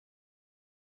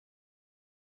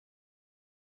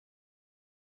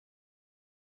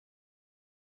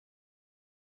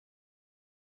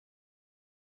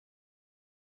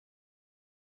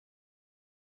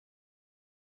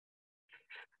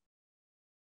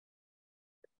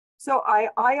So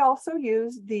I also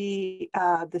use the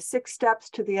 6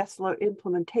 steps to the SLO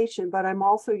implementation, but I'm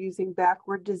also using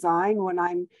backward design when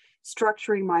I'm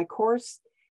structuring my course.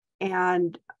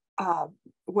 And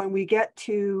when we get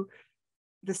to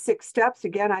the 6 steps,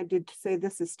 again, I did say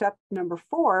this is step number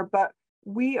 4, but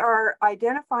we are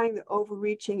identifying the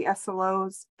overreaching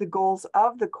SLOs, the goals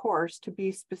of the course, to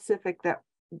be specific, that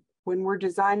when we're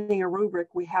designing a rubric,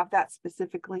 we have that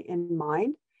specifically in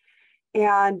mind.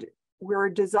 And we're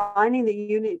designing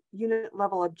the unit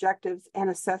level objectives and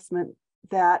assessment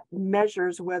that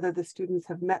measures whether the students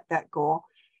have met that goal.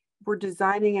 We're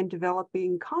designing and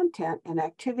developing content and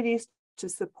activities to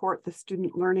support the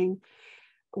student learning.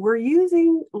 We're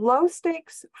using low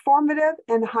stakes formative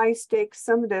and high stakes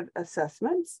summative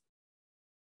assessments.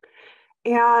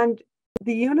 And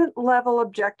the unit level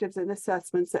objectives and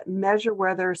assessments that measure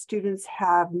whether students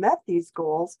have met these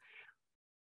goals.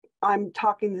 I'm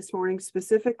talking this morning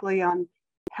specifically on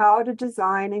how to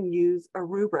design and use a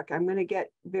rubric. I'm going to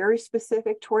get very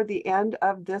specific toward the end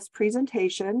of this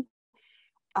presentation.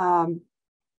 Way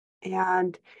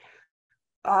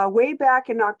back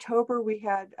in October, we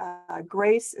had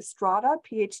Grace Estrada,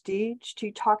 PhD.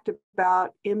 She talked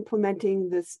about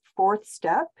implementing this 4th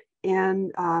step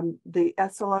in the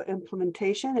SLO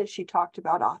implementation, and she talked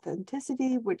about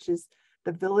authenticity, which is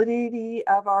the validity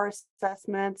of our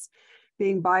assessments,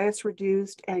 being bias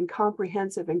reduced and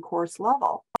comprehensive and course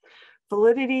level.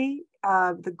 Validity,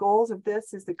 the goals of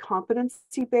this is the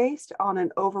competency based on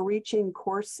an overreaching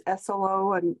course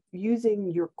SLO and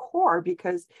using your core,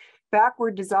 because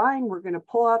backward design, we're going to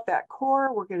pull out that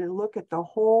core, we're going to look at the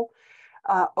whole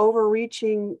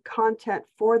overreaching content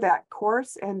for that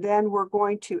course, and then we're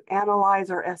going to analyze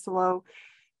our SLO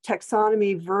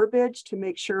taxonomy verbiage to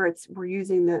make sure we're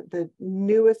using the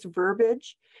newest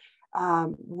verbiage.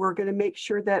 We're going to make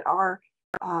sure that our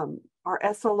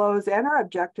SLOs and our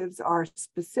objectives are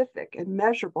specific and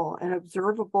measurable and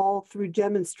observable through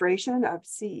demonstration of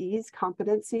CEs,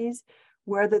 competencies,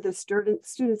 whether the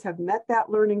students have met that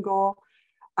learning goal.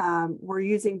 We're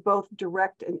using both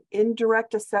direct and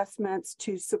indirect assessments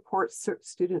to support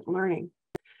student learning.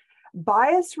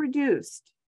 Bias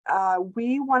reduced.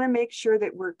 We want to make sure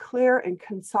that we're clear and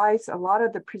concise. A lot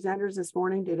of the presenters this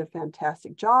morning did a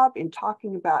fantastic job in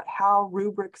talking about how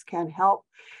rubrics can help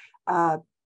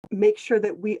make sure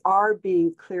that we are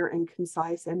being clear and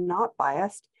concise and not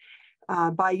biased.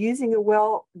 By using a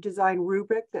well-designed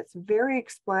rubric that's very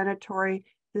explanatory,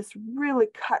 this really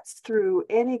cuts through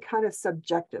any kind of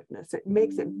subjectiveness. It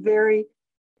makes it very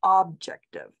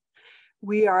objective.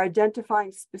 We are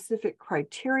identifying specific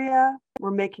criteria.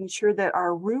 We're making sure that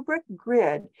our rubric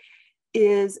grid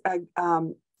is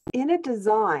in a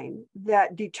design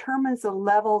that determines the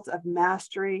levels of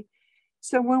mastery.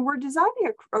 So when we're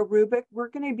designing a rubric, we're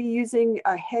going to be using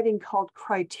a heading called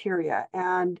criteria.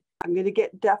 And I'm going to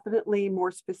get definitely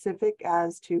more specific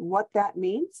as to what that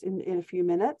means in a few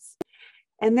minutes.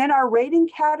 And then our rating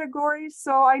categories.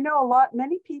 So I know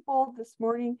many people this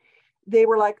morning, they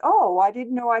were like, oh, I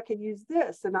didn't know I could use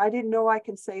this, and I didn't know I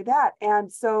can say that.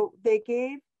 And so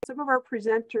some of our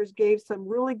presenters gave some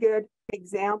really good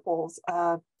examples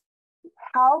of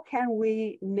how can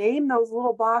we name those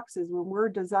little boxes when we're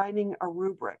designing a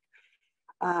rubric.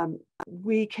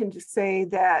 We can just say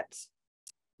that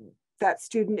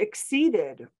student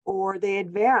exceeded, or they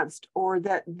advanced, or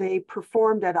that they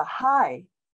performed at a high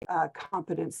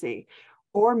competency.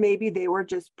 Or maybe they were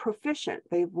just proficient.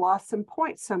 They've lost some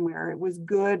points somewhere. It was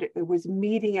good. It was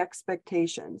meeting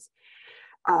expectations.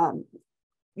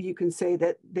 You can say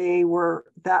that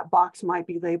that box might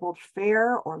be labeled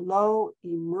fair or low,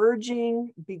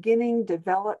 emerging, beginning,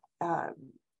 developing,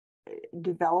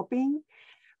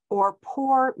 or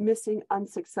poor, missing,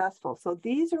 unsuccessful. So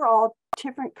these are all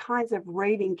different kinds of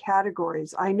rating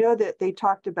categories. I know that they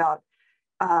talked about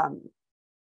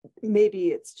maybe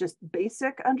it's just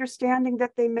basic understanding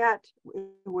that they met. It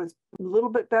was a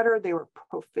little bit better. They were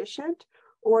proficient,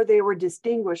 or they were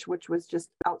distinguished, which was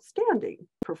just outstanding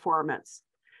performance.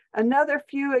 Another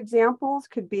few examples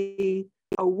could be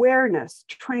awareness,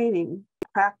 training,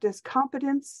 practice,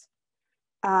 competence,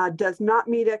 does not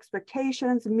meet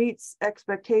expectations, meets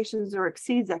expectations, or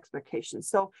exceeds expectations.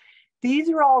 So these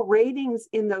are all ratings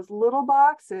in those little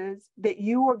boxes that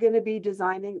you are going to be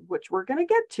designing, which we're going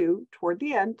to get to toward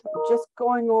the end. I'm just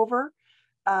going over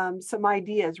some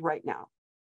ideas right now.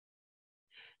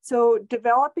 So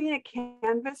developing a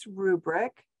Canvas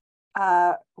rubric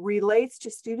relates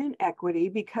to student equity,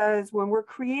 because when we're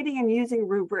creating and using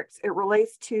rubrics, it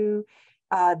relates to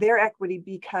their equity,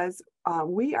 because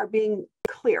we are being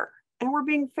clear and we're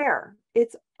being fair.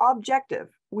 It's objective.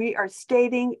 we are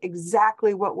stating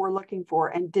exactly what we're looking for.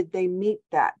 And did they meet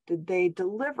that? Did they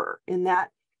deliver in that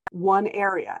one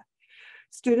area?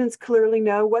 Students clearly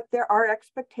know what our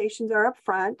expectations are up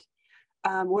front.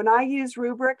 When I use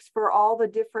rubrics for all the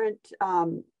different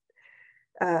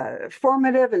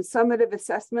formative and summative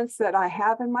assessments that I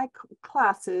have in my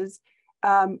classes,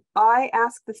 I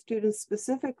ask the students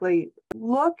specifically,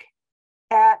 look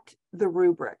at the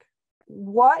rubric.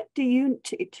 What do you,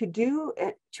 to do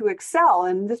to excel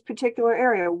in this particular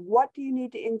area, what do you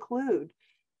need to include?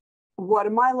 What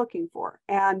am I looking for?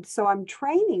 And so I'm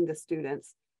training the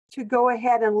students to go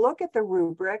ahead and look at the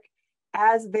rubric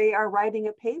as they are writing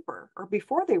a paper or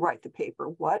before they write the paper.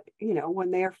 What,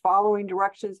 when they are following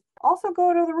directions, also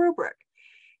go to the rubric.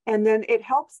 And then it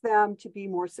helps them to be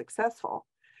more successful.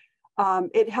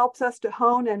 It helps us to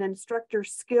hone an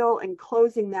instructor's skill in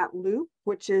closing that loop,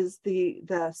 which is the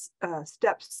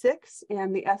step 6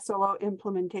 and the SLO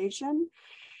implementation.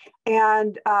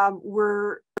 And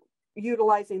we're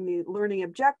utilizing the learning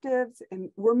objectives,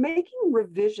 and we're making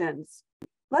revisions.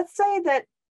 Let's say that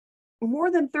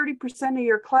more than 30% of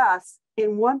your class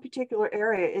in one particular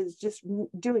area is just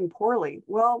doing poorly.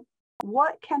 Well,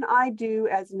 what can I do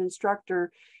as an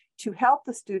instructor to help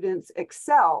the students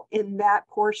excel in that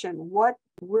portion?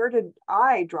 Where did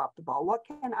I drop the ball? What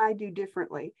can I do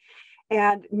differently?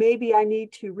 And maybe I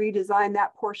need to redesign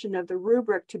that portion of the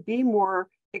rubric to be more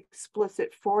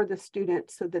explicit for the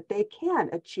student so that they can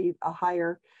achieve a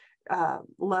higher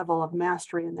level of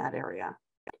mastery in that area.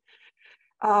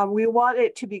 We want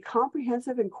it to be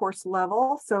comprehensive and course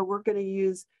level. So we're going to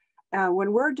use,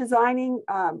 when we're designing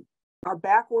our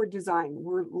backward design,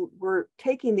 we're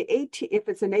taking the 18, if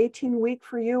it's an 18-week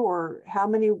for you, or how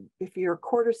many, if you're a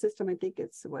quarter system, I think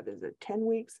it's, 10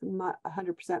 weeks? I'm not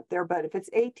 100% there, but if it's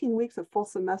 18 weeks of full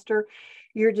semester,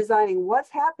 you're designing what's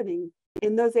happening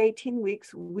in those 18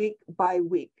 weeks, week by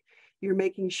week. You're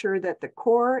making sure that the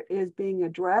core is being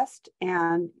addressed,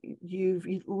 and you've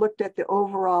looked at the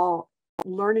overall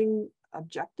learning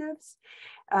objectives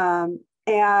and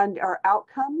our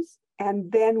outcomes.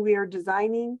 And then we are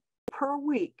designing per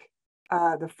week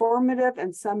the formative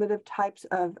and summative types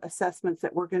of assessments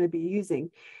that we're going to be using.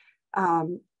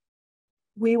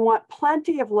 We want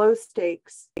plenty of low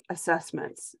stakes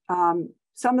assessments.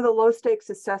 Some of the low stakes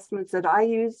assessments that I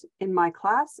use in my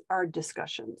class are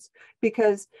discussions,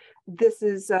 because this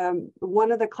is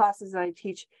one of the classes that I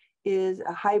teach is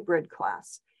a hybrid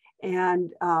class.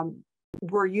 And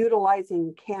we're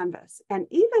utilizing Canvas. And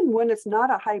even when it's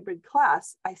not a hybrid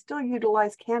class, I still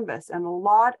utilize Canvas. And a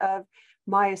lot of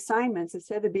my assignments,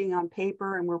 instead of being on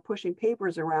paper and we're pushing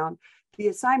papers around, the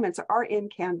assignments are in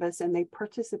Canvas and they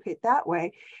participate that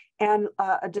way. And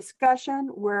a discussion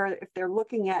where if they're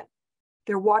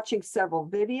watching several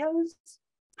videos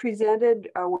presented,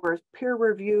 or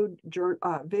peer-reviewed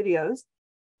videos,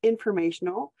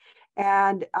 informational,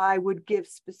 and I would give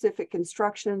specific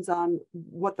instructions on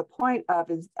what the point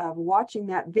of is of watching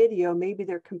that video. Maybe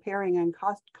they're comparing and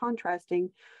contrasting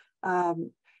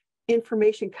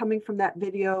information coming from that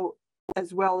video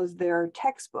as well as their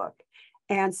textbook.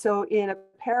 And so in a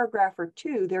paragraph or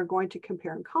two, they're going to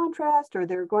compare and contrast, or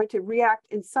they're going to react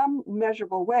in some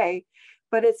measurable way,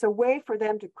 but it's a way for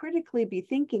them to critically be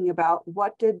thinking about,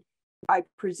 what did I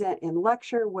present in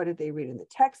lecture? What did they read in the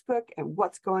textbook? And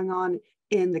what's going on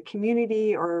in the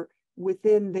community or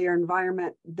within their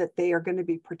environment that they are going to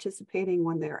be participating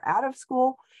when they're out of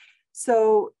school.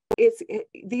 So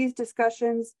these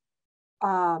discussions,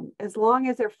 as long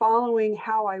as they're following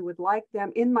how I would like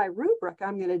them in my rubric,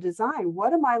 I'm going to design,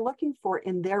 what am I looking for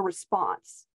in their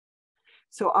response?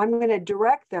 So I'm going to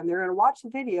direct them. They're going to watch the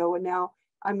video, and now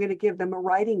I'm going to give them a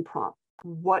writing prompt.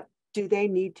 What do they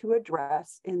need to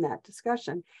address in that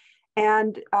discussion?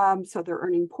 And so they're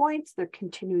earning points, they're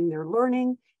continuing their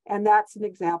learning, and that's an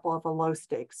example of a low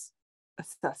stakes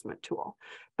assessment tool.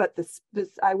 But this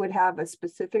I would have a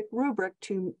specific rubric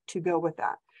to go with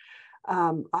that.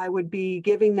 I would be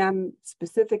giving them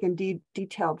specific and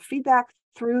detailed feedback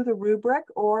through the rubric,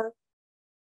 or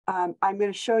I'm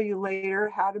going to show you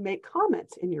later how to make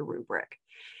comments in your rubric.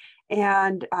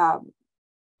 And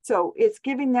so it's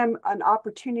giving them an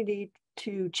opportunity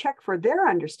to check for their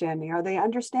understanding. Are they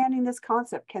understanding this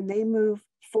concept? Can they move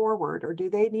forward, or do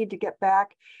they need to get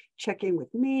back, check in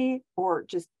with me, or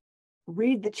just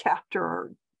read the chapter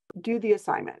or do the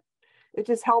assignment? It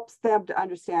just helps them to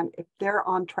understand if they're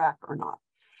on track or not.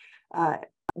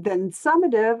 Then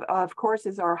summative, of course,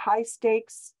 is our high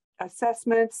stakes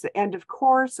assessments, the end of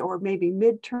course, or maybe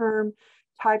midterm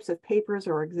types of papers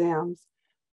or exams.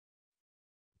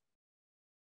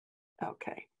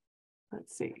 Okay,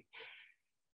 let's see.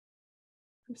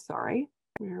 I'm sorry.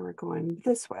 we're going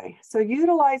this way. So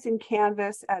utilizing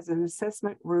Canvas as an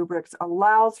assessment rubrics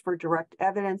allows for direct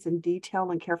evidence and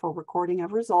detailed and careful recording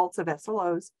of results of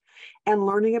SLOs and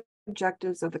learning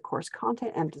objectives of the course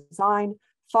content and design.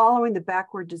 Following the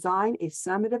backward design, a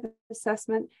summative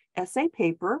assessment essay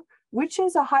paper, which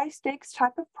is a high stakes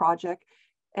type of project,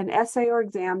 an essay or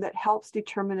exam that helps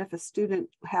determine if a student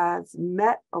has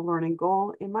met a learning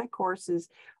goal. In my courses,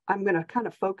 I'm going to kind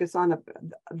of focus on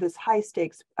this high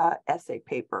stakes essay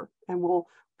paper, and we'll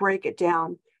break it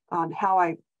down on how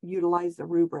I utilize the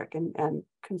rubric and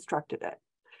constructed it.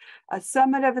 A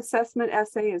summative assessment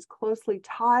essay is closely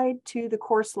tied to the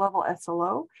course level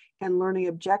SLO and learning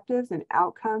objectives and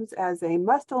outcomes, as they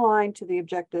must align to the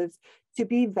objectives to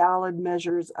be valid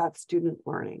measures of student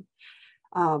learning.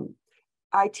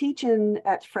 I teach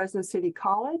at Fresno City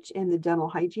College in the dental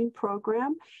hygiene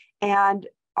program, and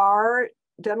our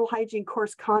dental hygiene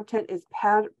course content is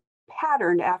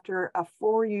patterned after a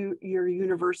four-year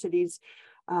university's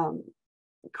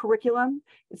curriculum.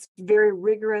 It's very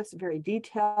rigorous, very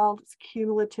detailed, it's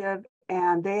cumulative,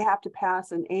 and they have to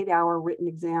pass an 8-hour written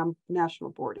exam,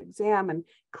 national board exam, and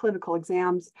clinical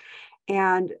exams.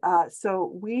 And so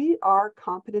we are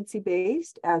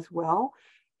competency-based as well.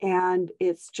 And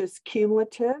it's just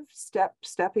cumulative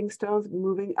stepping stones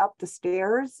moving up the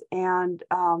stairs. And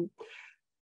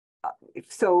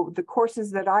so the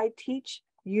courses that I teach,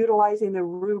 utilizing the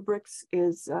rubrics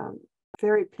is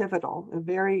very pivotal and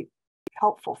very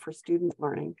helpful for student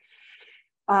learning.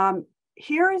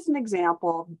 Here is an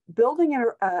example of building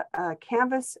a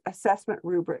Canvas assessment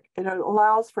rubric. It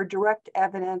allows for direct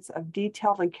evidence of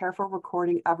detailed and careful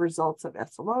recording of results of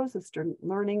SLOs, of student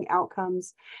learning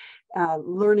outcomes,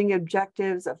 learning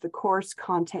objectives of the course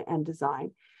content and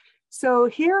design. So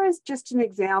here is just an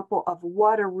example of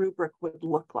what a rubric would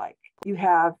look like. You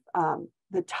have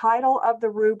the title of the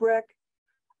rubric.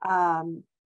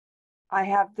 I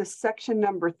have this section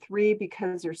number 3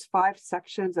 because there's 5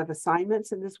 sections of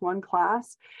assignments in this one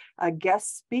class. A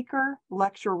guest speaker,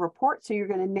 lecture report, so you're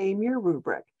going to name your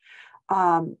rubric.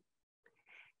 Then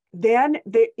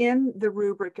in the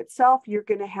rubric itself, you're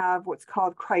going to have what's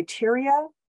called criteria,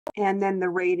 and then the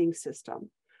rating system.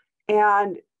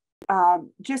 And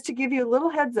just to give you a little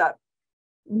heads up,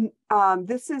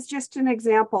 this is just an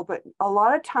example, but a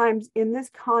lot of times in this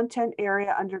content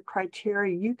area under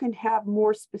criteria, you can have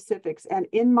more specifics. And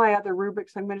in my other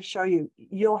rubrics, I'm going to show you,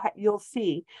 you'll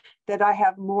see that I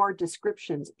have more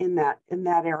descriptions in that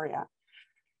area.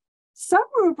 Some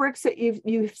rubrics that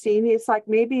you've seen, it's like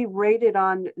maybe rated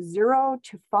on 0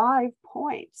 to 5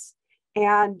 points.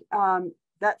 And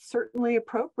that's certainly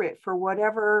appropriate for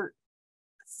whatever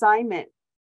assignment.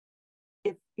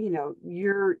 If you know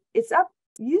it's up.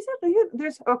 Use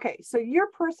it. Okay. So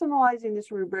you're personalizing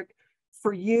this rubric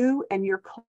for you and your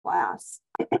class.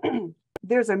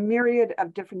 There's a myriad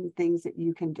of different things that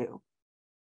you can do.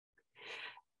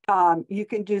 You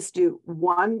can just do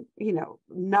one,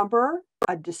 number,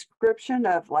 a description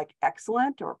of like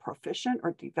excellent or proficient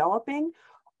or developing.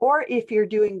 Or if you're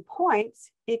doing points,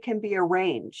 it can be a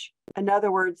range. In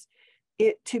other words,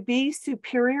 to be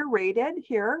superior rated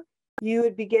here, you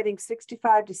would be getting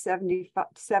 65 to 70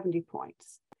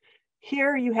 points.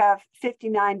 Here you have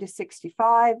 59 to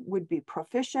 65 would be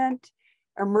proficient,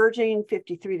 emerging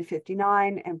 53 to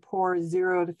 59, and poor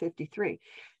 0 to 53.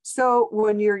 So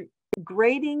when you're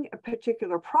grading a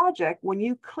particular project, when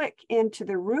you click into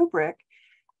the rubric,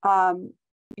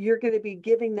 you're going to be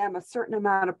giving them a certain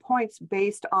amount of points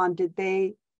based on did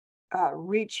they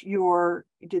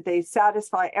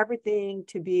satisfy everything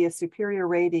to be a superior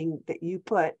rating that you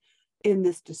put in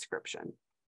this description.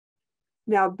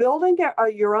 Now, building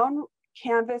your own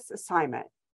Canvas assignment,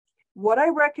 what I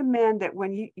recommend that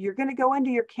when you're going to go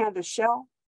into your Canvas shell,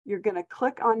 you're going to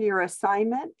click on your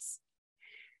assignments,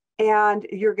 and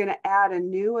you're going to add a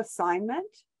new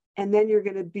assignment, and then you're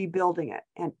going to be building it.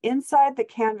 And inside the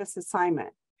Canvas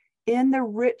assignment, in the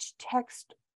rich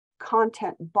text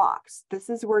content box, this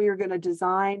is where you're going to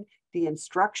design the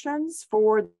instructions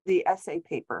for the essay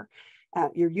paper.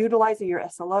 You're utilizing your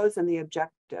SLOs and the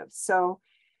objectives. So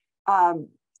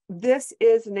this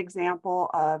is an example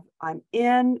of I'm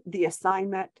in the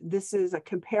assignment. This is a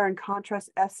compare and contrast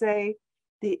essay,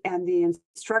 and the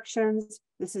instructions.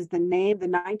 This is the name, the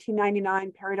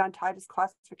 1999 periodontitis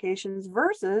classifications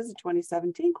versus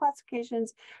 2017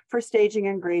 classifications for staging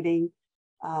and grading,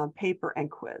 paper and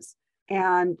quiz.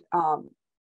 And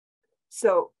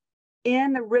so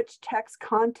in the rich text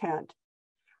content,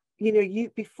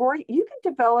 before you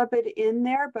can develop it in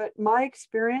there, but my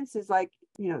experience is like,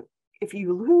 if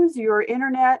you lose your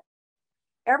internet,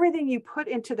 everything you put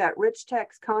into that rich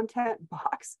text content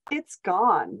box, it's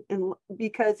gone. And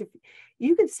because if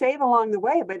you can save along the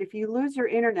way, but if you lose your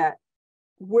internet,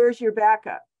 where's your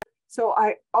backup? So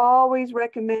I always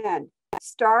recommend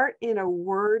start in a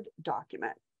Word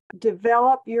document,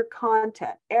 develop your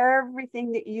content,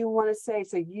 everything that you want to say.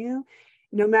 So you,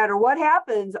 no matter what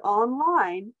happens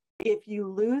online, if you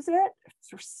lose it,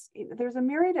 there's a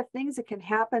myriad of things that can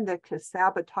happen that could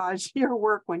sabotage your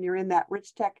work when you're in that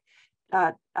rich text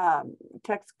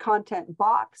content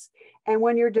box and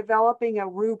when you're developing a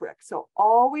rubric. So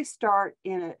always start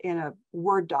in a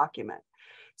Word document.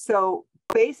 So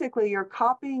basically you're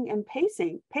copying and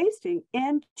pasting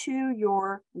into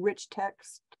your rich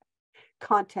text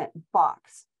content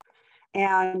box.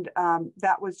 And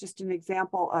that was just an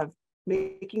example of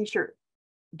making sure,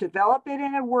 develop it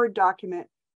in a Word document,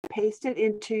 paste it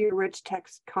into your rich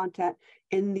text content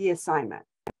in the assignment.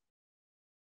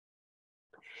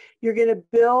 You're going to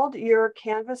build your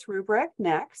Canvas rubric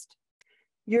next.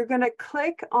 You're going to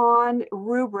click on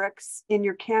rubrics in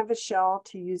your Canvas shell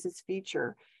to use this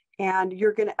feature, and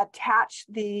you're going to attach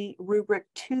the rubric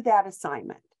to that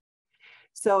assignment.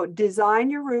 So design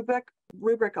your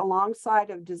rubric alongside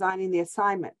of designing the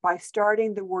assignment by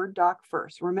starting the Word doc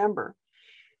first. Remember,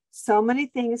 so many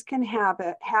things can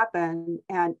happen,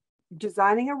 and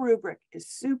designing a rubric is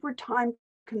super time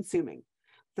consuming.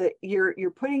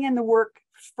 You're putting in the work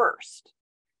first,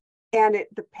 and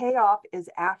the payoff is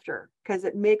after, because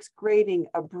it makes grading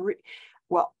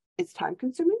well, it's time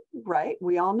consuming, right?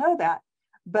 We all know that.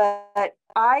 But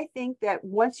I think that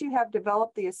once you have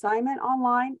developed the assignment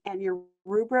online and your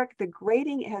rubric, the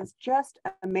grading is just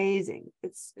amazing.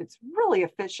 It's really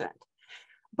efficient.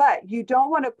 But you don't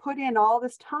want to put in all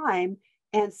this time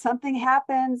and something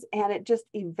happens and it just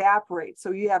evaporates.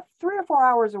 So you have 3 or 4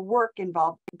 hours of work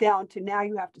involved down to now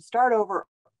you have to start over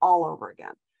all over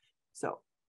again. So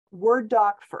Word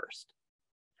doc first.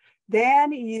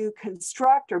 Then you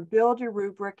construct or build your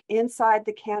rubric inside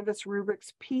the Canvas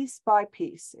rubrics piece by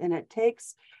piece. And it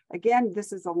takes, again,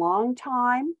 this is a long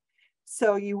time.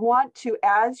 So you want to,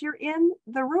 as you're in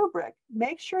the rubric,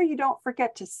 make sure you don't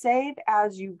forget to save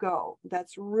as you go.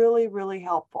 That's really, really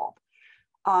helpful.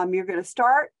 You're going to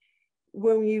start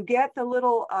when you get the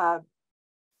little,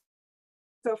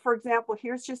 so for example,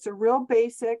 here's just a real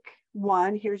basic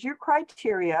one. Here's your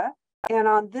criteria. And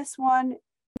on this one,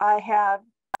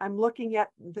 I'm looking at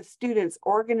the student's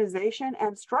organization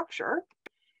and structure.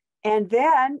 And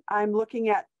then I'm looking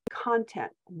at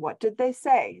content. What did they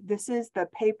say? This is the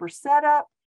paper setup.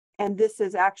 And this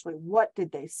is actually what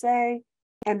did they say?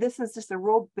 And this is just a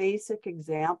real basic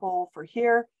example for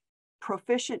here.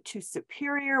 Proficient to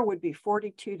superior would be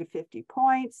 42 to 50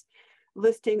 points,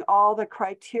 listing all the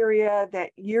criteria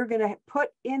that you're going to put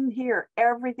in here,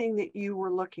 everything that you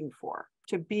were looking for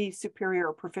to be superior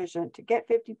or proficient to get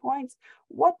 50 points.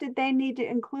 What did they need to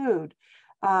include?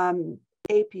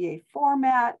 APA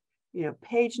format,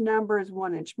 page numbers,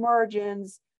 1-inch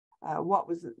margins, what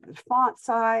was the font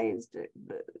size,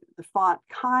 the font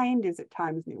kind, is it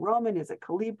Times New Roman, is it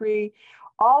Calibri?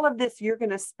 All of this you're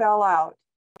going to spell out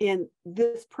in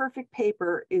this perfect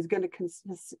paper is going to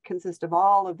consist of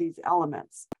all of these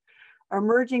elements.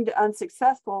 Emerging to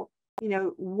unsuccessful,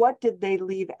 what did they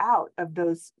leave out of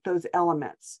those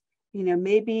elements?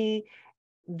 Maybe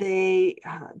they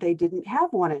didn't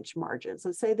have 1-inch margins.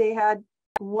 Let's say they had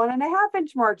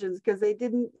 1.5-inch margins because they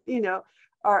didn't,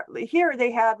 or here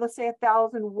they had, let's say,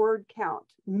 1,000 word count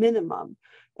minimum.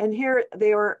 And here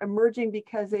they were emerging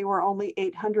because they were only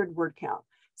 800 word count.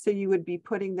 So you would be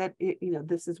putting that,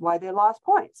 this is why they lost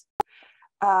points.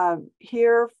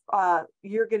 Here,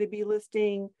 you're going to be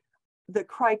listing the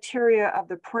criteria of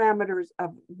the parameters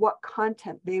of what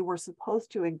content they were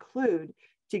supposed to include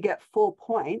to get full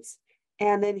points.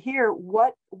 And then here,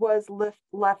 what was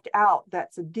left out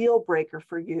that's a deal breaker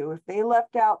for you. If they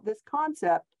left out this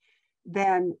concept,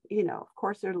 then, of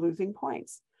course, they're losing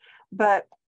points. But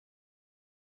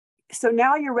so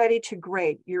now you're ready to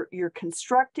grade. You're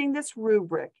constructing this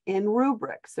rubric in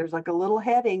rubrics. There's like a little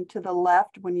heading to the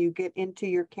left when you get into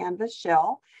your Canvas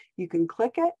shell. You can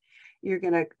click it. You're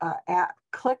going to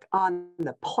click on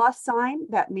the plus sign.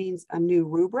 That means a new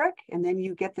rubric. And then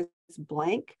you get this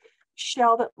blank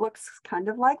shell that looks kind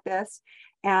of like this.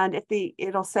 And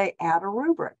it'll say add a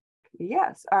rubric.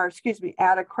 Yes, or excuse me,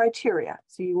 add a criteria.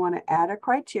 So you want to add a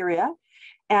criteria.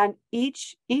 And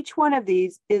each one of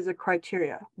these is a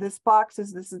criteria. This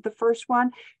is the first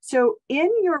one. So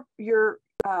in your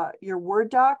Word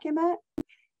document,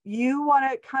 you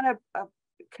want to kind of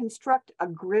construct a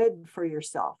grid for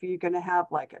yourself. You're going to have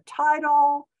like a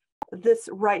title. This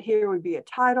right here would be a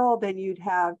title. Then you'd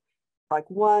have like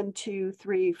 1, 2,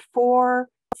 3, 4,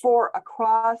 4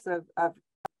 across of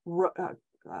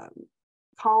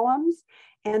columns,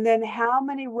 and then how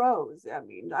many rows. I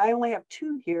mean, I only have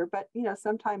 2 here, but you know,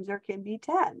 sometimes there can be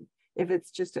 10 if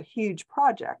it's just a huge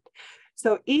project.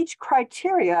 So each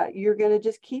criteria, you're going to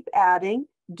just keep adding,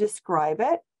 describe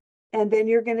it, and then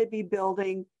you're going to be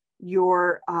building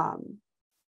your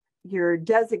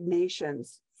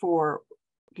designations for,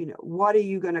 you know, what are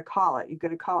you going to call it? You're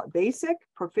going to call it basic,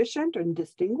 proficient, and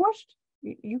distinguished?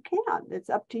 You can. It's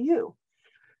up to you.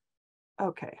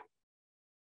 Okay.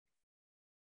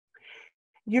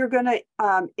 You're going to,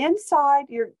 inside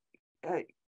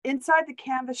the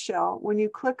Canvas shell, when you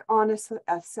click on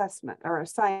assessment or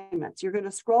assignments, you're going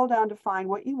to scroll down to find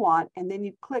what you want, and then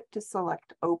you click to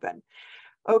select open.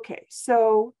 Okay,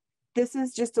 so this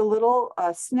is just a little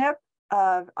snip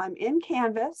of, I'm in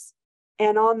Canvas,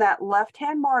 and on that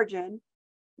left-hand margin,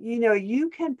 you know, you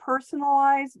can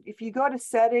personalize. If you go to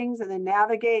settings and then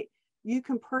navigate, you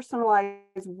can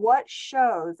personalize what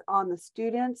shows on the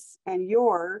students and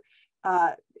your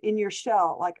in your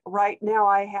shell. Like right now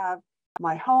I have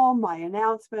my home, my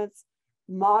announcements,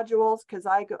 modules, because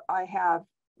I have,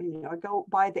 you know, I go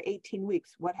by the 18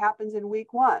 weeks. What happens in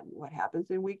week 1? What happens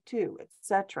in week 2,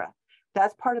 etc.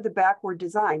 That's part of the backward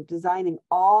design, designing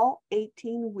all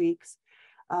 18 weeks.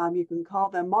 You can call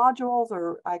them modules,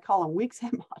 or I call them weeks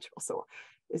and modules, so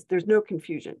there's no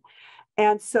confusion.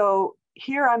 And so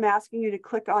here I'm asking you to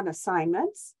click on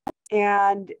assignments,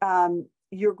 and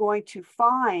you're going to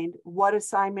find what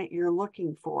assignment you're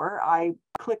looking for. I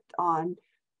clicked on,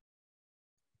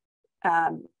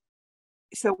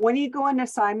 so when you go in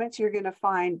assignments, you're going to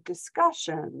find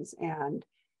discussions and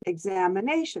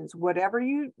examinations, whatever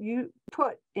you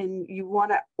put in. You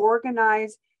want to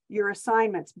organize your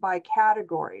assignments by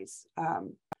categories.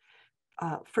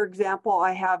 For example,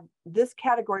 I have this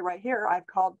category right here I've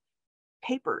called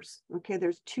papers. Okay,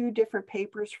 there's 2 different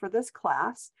papers for this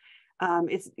class.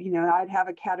 It's, you know, I'd have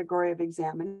a category of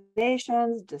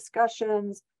examinations,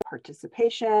 discussions,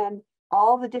 participation,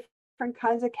 all the different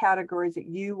kinds of categories that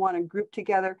you want to group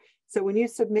together. So when you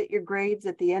submit your grades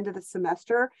at the end of the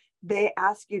semester, they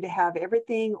ask you to have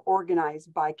everything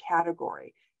organized by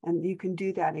category, and you can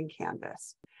do that in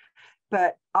Canvas.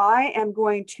 But I am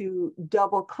going to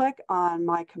double click on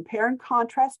my compare and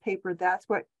contrast paper. That's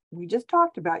what we just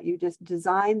talked about. You just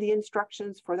designed the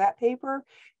instructions for that paper.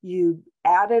 You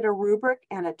added a rubric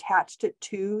and attached it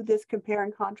to this compare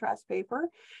and contrast paper.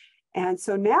 And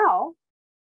so now,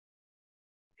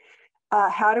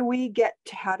 how do we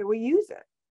use it?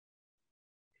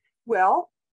 Well,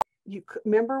 you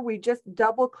remember we just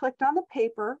double clicked on the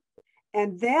paper,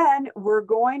 and then we're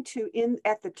going to,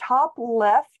 at the top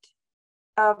left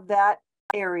of that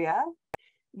area,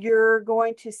 you're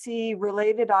going to see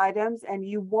related items, and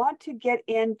you want to get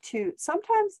into,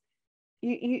 sometimes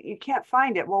you can't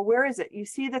find it. Well, where is it? You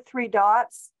see the 3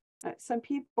 dots. Some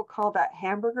people call that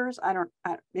hamburgers. I don't,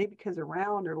 maybe because they're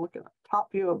round or look at the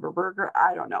top view of a burger.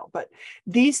 I don't know. But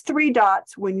these 3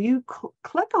 dots, when you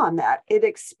click on that, it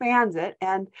expands it.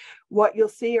 And what you'll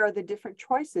see are the different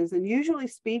choices. And usually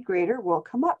Speed Grader will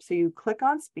come up. So you click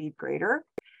on Speed Grader.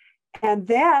 And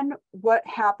then what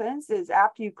happens is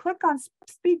after you click on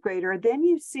Speed Grader, then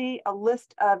you see a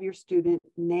list of your student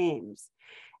names.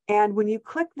 And when you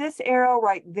click this arrow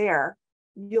right there,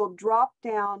 you'll drop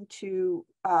down to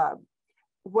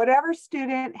whatever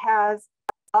student has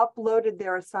uploaded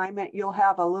their assignment. You'll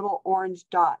have a little orange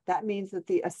dot. That means that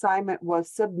the assignment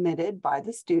was submitted by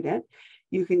the student.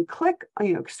 You can click,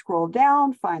 you know, scroll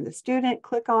down, find the student,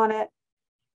 click on it.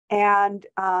 And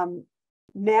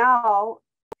now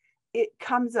it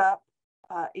comes up,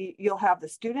 you'll have the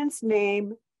student's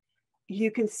name.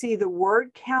 You can see the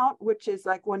word count, which is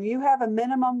like when you have a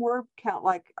minimum word count,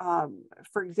 like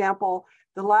for example,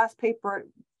 the last paper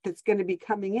that's going to be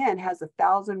coming in has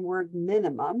 1,000-word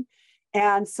minimum.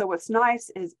 And so what's nice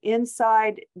is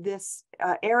inside this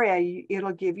area,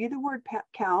 it'll give you the word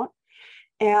count.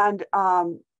 And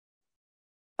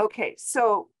okay,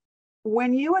 so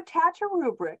when you attach a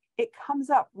rubric, it comes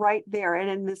up right there. And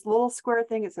in this little square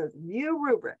thing, it says View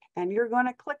Rubric, and you're going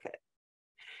to click it.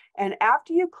 And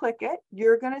after you click it,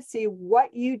 you're going to see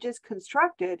what you just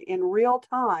constructed in real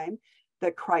time,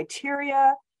 the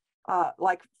criteria,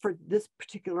 like for this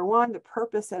particular one, the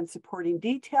purpose and supporting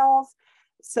details.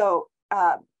 So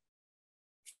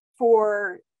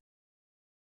for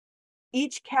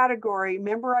each category,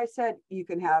 remember I said you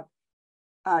can have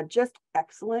just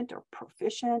excellent or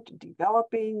proficient,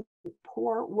 developing,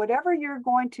 poor, whatever you're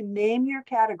going to name your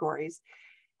categories.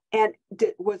 And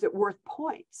was it worth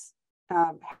points?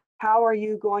 How are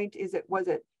you going to, was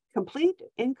it complete,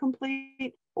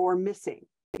 incomplete, or missing?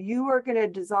 you are going to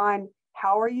design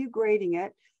how are you grading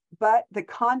it, but the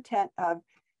content of,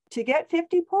 to get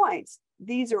 50 points,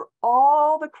 these are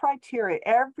all the criteria,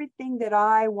 everything that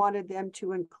I wanted them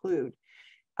to include.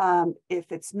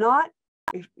 If it's not,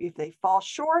 if they fall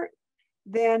short,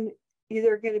 then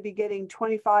they're going to be getting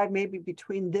 25, maybe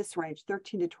between this range,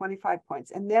 13 to 25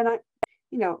 points. And then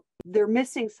they're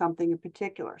missing something in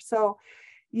particular. So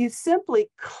you simply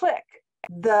click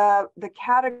the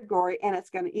category and it's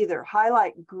going to either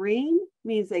highlight green,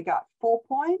 means they got full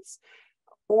points,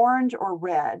 orange or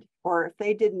red, or if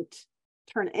they didn't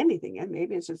turn anything in,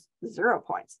 maybe it's just 0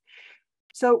 points.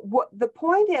 So what the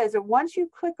point is that once you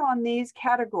click on these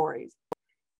categories,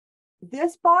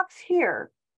 this box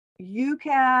here, you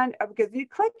can, because you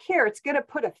click here, it's going to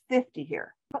put a 50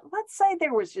 here. But let's say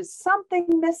there was just something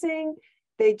missing.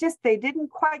 They didn't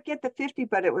quite get the 50,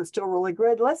 but it was still really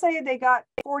good. Let's say they got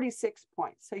 46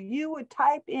 points. So you would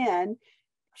type in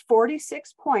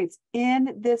 46 points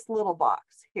in this little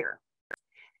box here.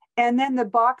 And then the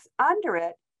box under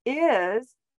it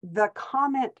is the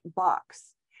comment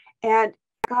box. And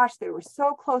gosh, they were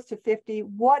so close to 50.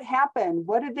 What happened?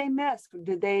 What did they miss?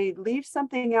 Did they leave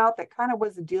something out that kind of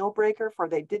was a deal breaker for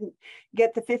they didn't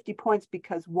get the 50 points?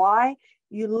 Because why?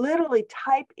 You literally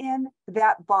type in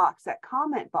that box, that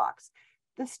comment box.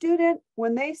 The student,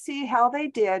 when they see how they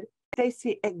did, they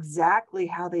see exactly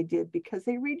how they did because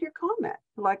they read your comment.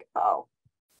 Like, oh,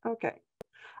 okay.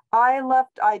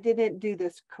 I didn't do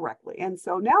this correctly. And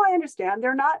so now I understand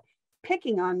they're not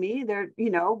picking on me. They're,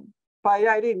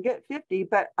 I didn't get 50,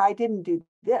 but I didn't do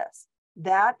this.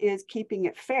 That is keeping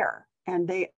it fair. And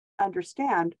they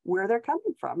understand where they're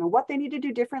coming from and what they need to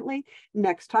do differently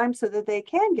next time so that they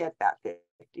can get that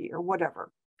 50 or whatever.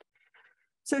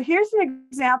 So here's an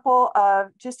example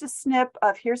of just a snip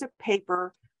of, here's a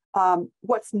paper.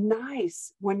 What's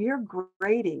nice when you're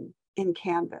grading in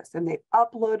Canvas and they've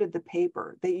uploaded the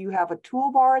paper, that you have a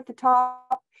toolbar at the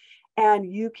top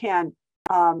and you can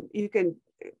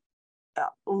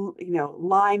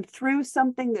line through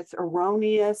something that's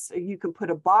erroneous. You can put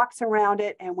a box around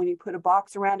it. And when you put a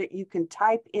box around it, you can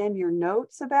type in your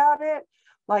notes about it.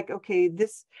 Like, okay,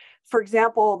 this, for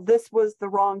example, this was the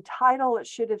wrong title. It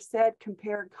should have said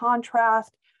compare and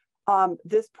contrast.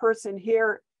 This person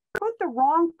here put the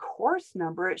wrong course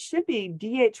number. It should be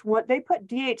DH1. They put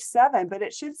DH7, but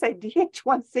it should say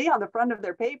DH1C on the front of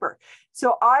their paper.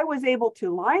 So I was able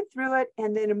to line through it,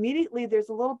 and then immediately there's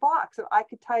a little box so I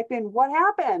could type in what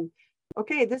happened.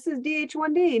 Okay, this is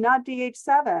DH1D, not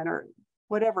DH7 or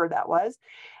whatever that was.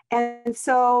 And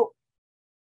so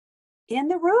in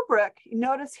the rubric,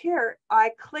 notice here,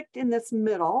 I clicked in this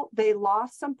middle. They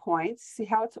lost some points. See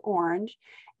how it's orange.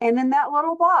 And in that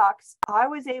little box, I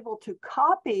was able to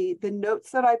copy the notes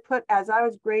that I put as I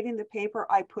was grading the paper.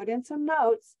 I put in some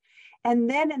notes. And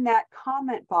then in that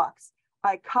comment box,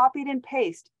 I copied and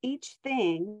pasted each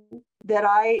thing that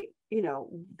I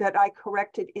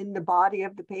corrected in the body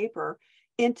of the paper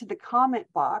into the comment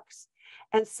box.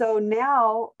 And so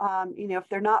now, if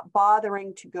they're not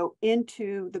bothering to go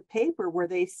into the paper where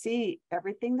they see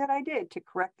everything that I did to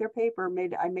correct their paper,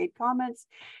 I made comments,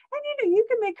 and you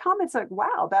can make comments like,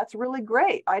 wow, that's really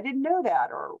great. I didn't know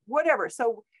that, or whatever.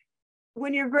 So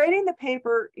when you're grading the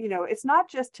paper, it's not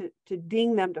just to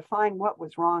ding them to find what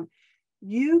was wrong.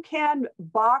 You can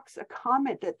box a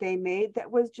comment that they made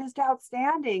that was just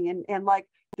outstanding. And like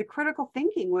the critical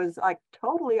thinking was like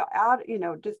totally out,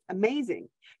 just amazing.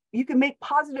 You can make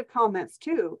positive comments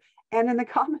too. And in the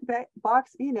comment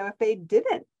box, if they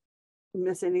didn't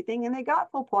miss anything and they got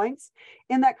full points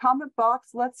in that comment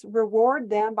box, let's reward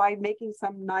them by making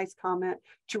some nice comment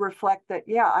to reflect that,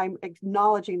 yeah, I'm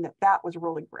acknowledging that was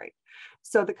really great.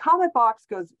 So the comment box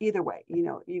goes either way.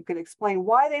 You could explain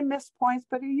why they missed points,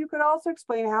 but you could also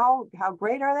explain how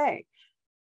great are they.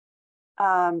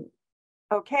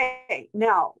 Okay,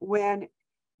 now when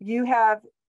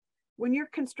you're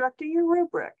constructing your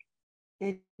rubric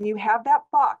and you have that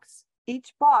box,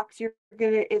 each box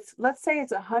let's say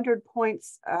it's 100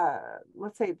 points.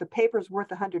 Let's say the paper's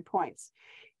worth 100 points.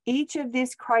 Each of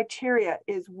these criteria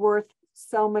is worth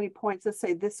so many points. Let's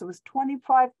say this was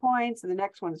 25 points and the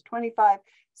next one is 25.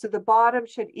 So the bottom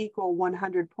should equal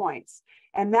 100 points.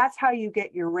 And that's how you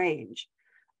get your range.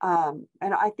 And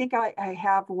I think I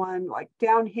have one like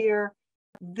down here.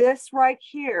 This right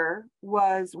here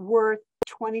was worth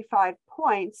 25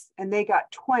 points and they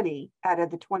got 20 out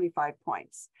of the 25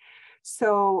 points.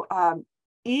 So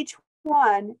each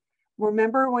one,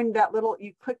 remember when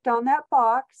you clicked on that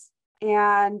box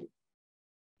and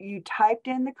you typed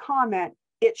in the comment,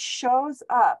 it shows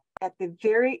up at the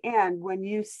very end when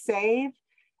you save.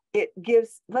 It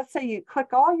gives, let's say you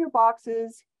click all your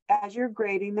boxes as you're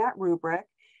grading that rubric,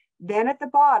 Then at the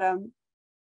bottom,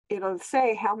 it'll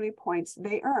say how many points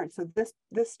they earned. So this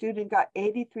student got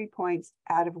 83 points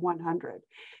out of 100.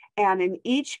 And in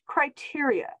each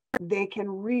criteria, they can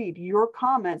read your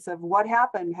comments of what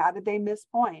happened, how did they miss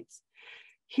points.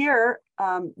 Here,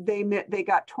 they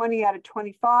got 20 out of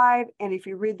 25. And if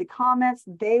you read the comments,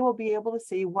 they will be able to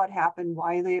see what happened,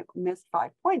 why they missed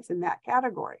 5 points in that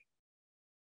category.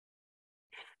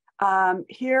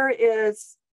 Here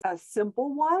is a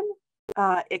simple one.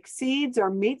 Exceeds or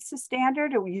meets the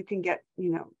standard, or you can get,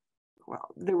 well,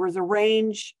 there was a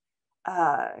range.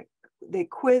 The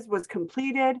quiz was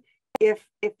completed. If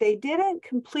they didn't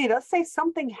complete, let's say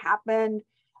something happened,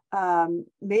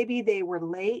 maybe they were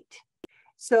late.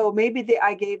 So maybe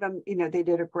I gave them, they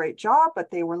did a great job, but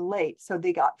they were late. So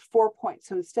they got 4 points.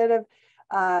 So instead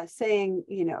of saying,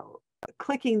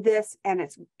 clicking this and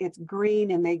it's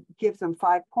green and they gives them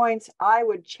 5 points, I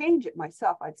would change it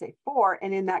myself. I'd say 4.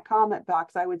 And in that comment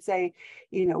box, I would say,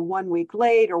 1 week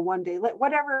late or 1 day late,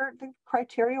 whatever the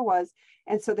criteria was.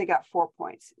 And so they got 4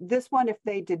 points. This one, if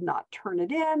they did not turn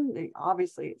it in,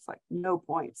 obviously it's like no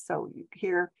points. So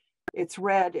here it's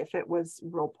red if it was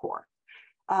real poor.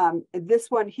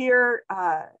 This one here,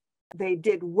 they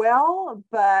did well,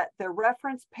 but the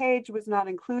reference page was not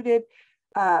included.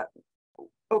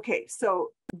 Okay, so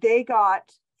they got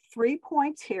 3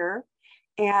 points here,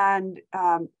 and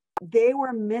they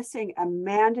were missing a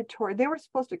mandatory, they were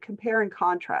supposed to compare and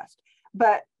contrast,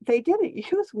 but they didn't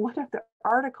use one of the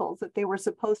articles that they were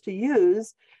supposed to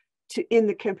use in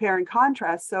the compare and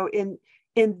contrast. So in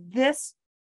this,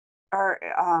 so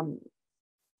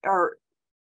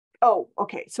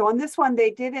on this one,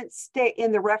 they didn't stay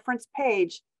in the reference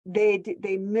page, they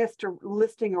missed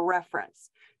listing a reference.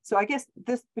 So I guess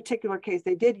this particular case,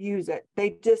 they did use it.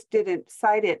 They just didn't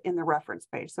cite it in the reference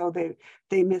page. So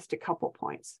they missed a couple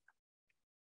points.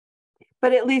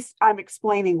 But at least I'm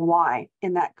explaining why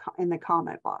in the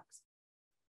comment box.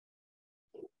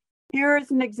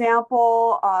 Here's an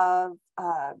example of,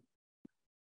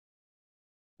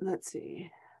 let's see.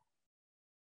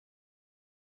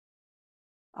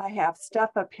 I have stuff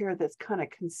up here that's kind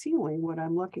of concealing what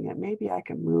I'm looking at. Maybe I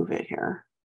can move it here.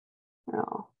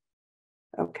 No.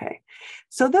 Okay,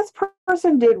 so this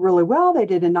person did really well. They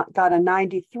got a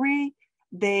 93.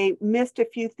 They missed a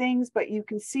few things, but you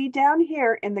can see down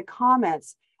here in the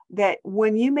comments that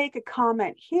when you make a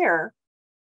comment here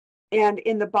and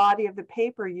in the body of the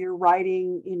paper, you're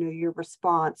writing, your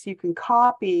response, you can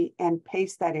copy and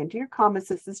paste that into your comments.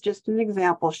 This is just an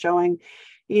example showing,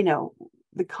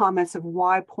 the comments of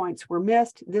why points were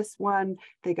missed. This one,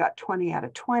 they got 20 out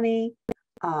of 20.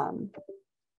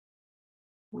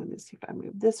 Let me see if I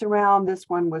move this around. This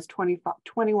one was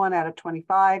 21 out of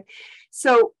 25.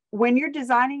 So when you're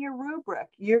designing your rubric,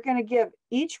 you're going to give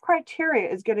each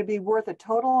criteria is going to be worth a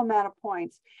total amount of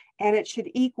points, and it should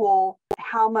equal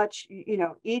how much,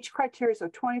 each criteria. So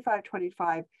 25,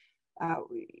 25.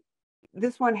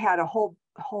 This one had a whole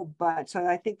bunch. So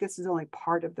I think this is only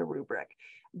part of the rubric,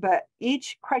 but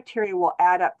each criteria will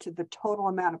add up to the total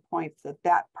amount of points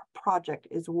that project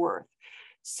is worth.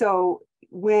 So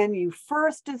when you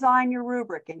first design your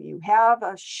rubric and you have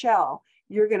a shell,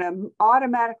 you're going to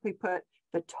automatically put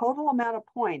the total amount of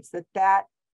points that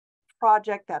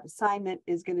project, that assignment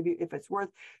is going to be, if it's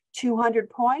worth 200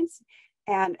 points,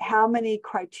 and how many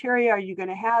criteria are you going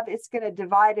to have, it's going to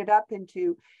divide it up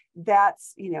into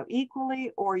that's,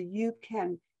 equally, or you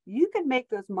can make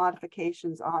those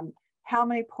modifications on how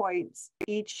many points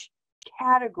each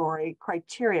category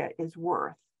criteria is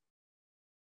worth.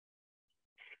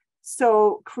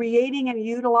 So creating and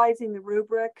utilizing the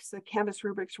rubrics, the Canvas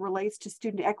rubrics, relates to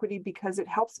student equity because it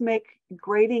helps make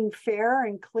grading fair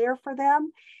and clear for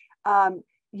them.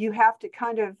 You have to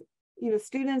kind of,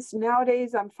 students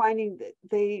nowadays, I'm finding that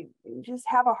they just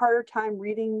have a harder time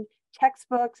reading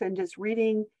textbooks and just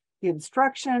reading the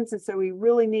instructions. And so we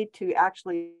really need to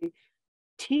actually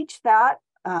teach that.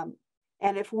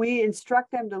 And if we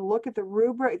instruct them to look at the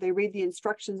rubric, they read the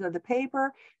instructions of the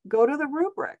paper, go to the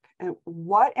rubric. And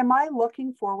what am I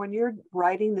looking for when you're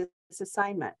writing this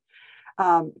assignment?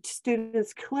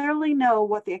 Students clearly know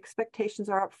what the expectations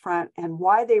are up front and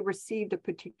why they received a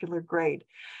particular grade.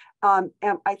 And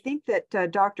I think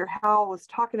that Dr. Howell was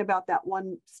talking about that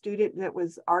one student that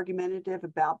was argumentative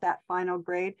about that final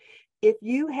grade. If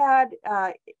you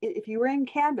were in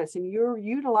Canvas and you're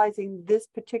utilizing this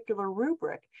particular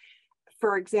rubric,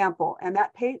 for example, and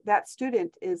that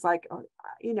student is like,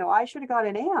 I should have got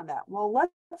an A on that. Well,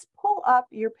 let's pull up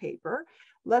your paper.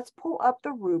 Let's pull up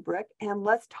the rubric and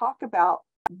let's talk about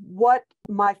what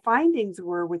my findings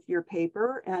were with your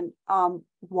paper and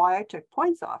why I took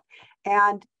points off.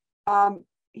 And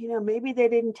maybe they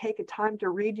didn't take a time to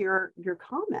read your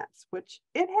comments, which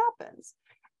it happens.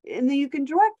 And then you can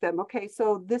direct them. Okay,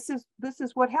 so this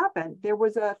is what happened. There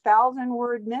was a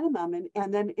 1,000-word minimum,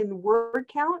 and then in word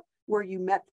count, where you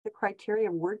met the criteria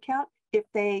of word count, if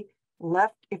they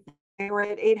were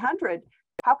at 800,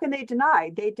 how can they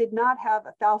deny? They did not have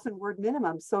a 1,000-word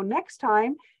minimum. So next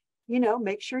time,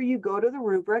 make sure you go to the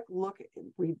rubric,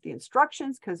 read the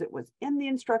instructions, because it was in the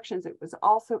instructions. It was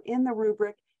also in the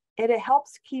rubric, and it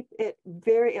helps keep it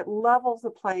it levels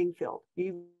the playing field.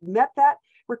 You met that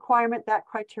requirement, that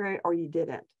criteria, or you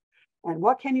didn't. And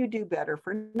what can you do better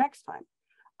for next time?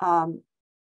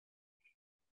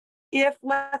 If,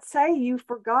 let's say, you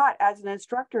forgot as an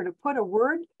instructor to put a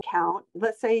word count,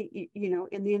 let's say,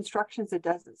 in the instructions, it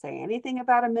doesn't say anything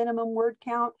about a minimum word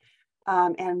count,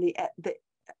 and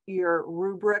your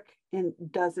rubric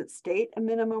doesn't state a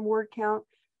minimum word count,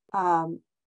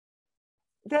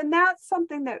 then that's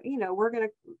something that, we're going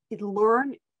to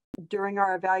learn during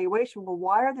our evaluation. Well,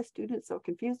 why are the students so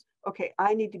confused? Okay,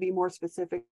 I need to be more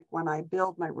specific when I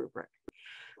build my rubric.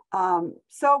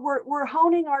 So we're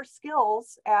honing our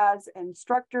skills as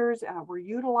instructors. We're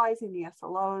utilizing the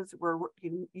SLOs. We're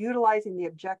utilizing the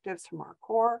objectives from our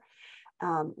core.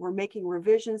 We're making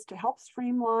revisions to help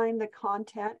streamline the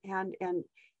content and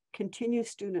continue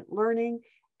student learning,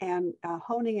 and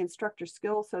honing instructor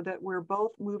skills so that we're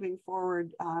both moving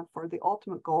forward for the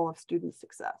ultimate goal of student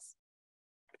success.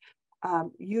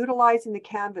 Utilizing the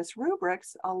Canvas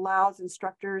rubrics allows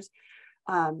instructors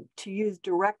to use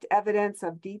direct evidence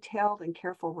of detailed and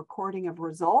careful recording of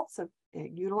results of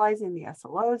utilizing the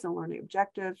SLOs and learning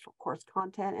objectives for course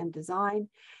content and design.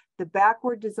 The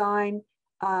backward design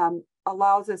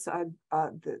allows us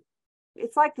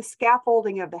it's like the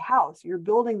scaffolding of the house. You're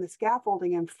building the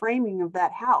scaffolding and framing of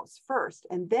that house first,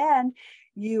 and then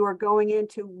you are going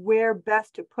into where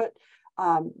best to put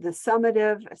the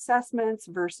summative assessments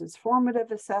versus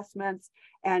formative assessments,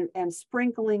 and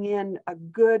sprinkling in a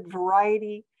good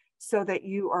variety so that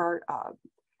you are,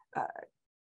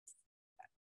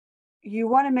 you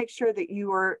want to make sure that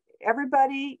you are,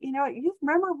 everybody, you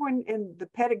remember when in the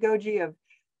pedagogy of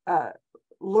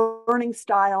learning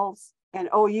styles, and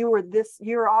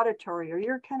you're auditory or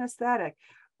you're kinesthetic.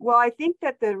 Well, I think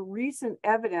that the recent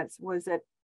evidence was that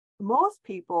most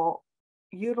people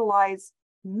utilize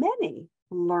many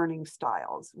learning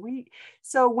styles.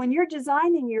 So when you're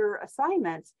designing your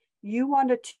assignments, you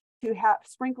want to have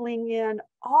sprinkling in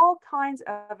all kinds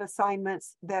of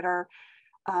assignments that are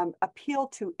appeal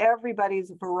to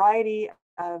everybody's variety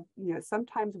of,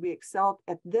 sometimes we excel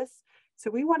at this. So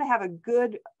we want to have a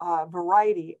good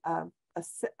variety of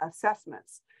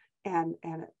assessments and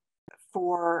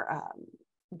for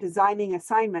designing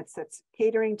assignments that's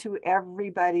catering to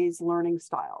everybody's learning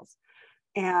styles.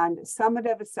 And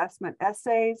summative assessment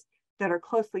essays that are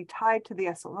closely tied to the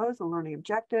SLOs and learning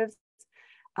objectives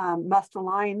must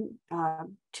align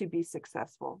to be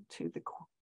successful to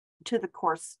the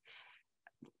course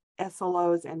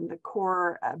SLOs and the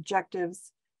core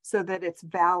objectives, so that it's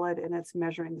valid and it's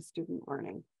measuring the student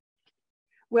learning.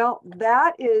 Well,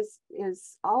 that is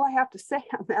all I have to say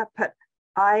on that, but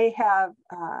I have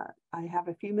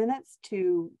a few minutes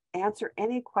to answer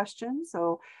any questions.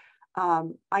 So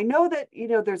I know that,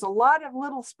 there's a lot of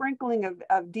little sprinkling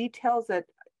of details that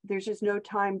there's just no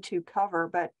time to cover,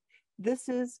 but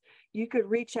you could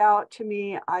reach out to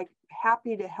me. I'm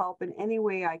happy to help in any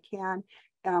way I can.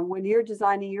 When you're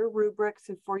designing your rubrics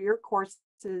and for your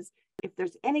courses, if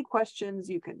there's any questions,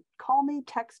 you can call me,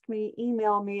 text me,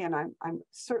 email me, and I'm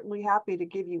certainly happy to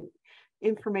give you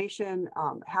information,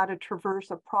 how to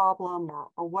traverse a problem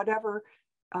or whatever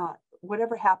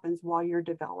happens while you're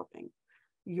developing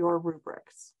your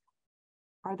rubrics.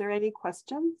 Are there any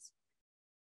questions?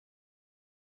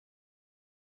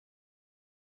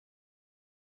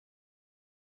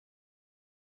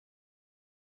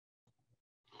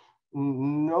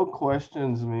 No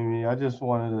questions, Mimi. I just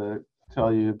wanted to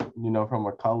tell you, from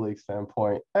a colleague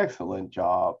standpoint, excellent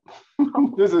job.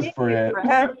 This is Fred.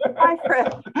 Hi,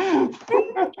 Fred.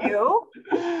 Thank you.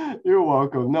 You're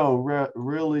welcome. No,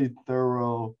 really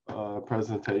thorough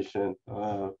presentation.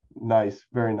 Nice,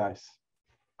 very nice.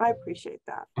 I appreciate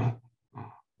that.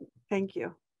 Thank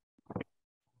you.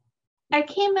 I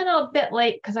came in a bit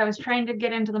late because I was trying to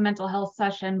get into the mental health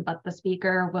session, but the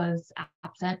speaker was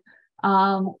absent.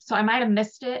 So I might have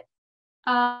missed it.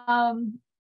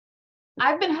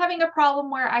 I've been having a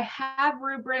problem where I have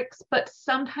rubrics, but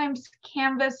sometimes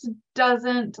Canvas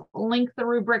doesn't link the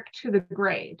rubric to the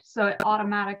grade. So it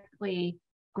automatically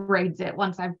grades it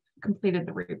once I've completed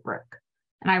the rubric.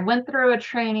 And I went through a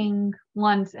training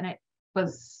once and it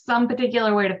was some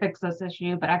particular way to fix this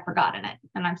issue, but I've forgotten it,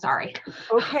 and I'm sorry.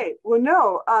 Okay, well,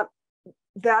 no,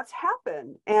 that's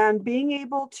happened. And being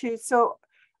able to, so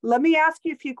let me ask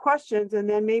you a few questions, and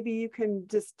then maybe you can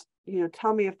just,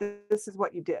 tell me if this is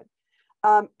what you did.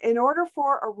 In order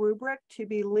for a rubric to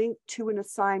be linked to an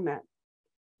assignment,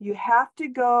 you have to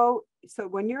go, so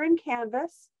when you're in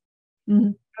Canvas,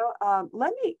 do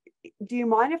you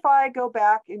mind if I go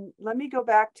back and let me go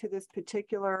back to this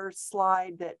particular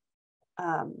slide that,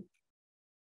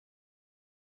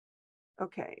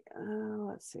 okay,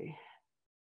 let's see.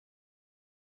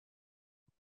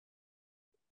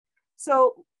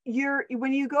 So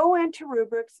when you go into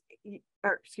rubrics,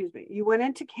 you went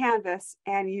into Canvas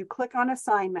and you click on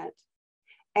assignment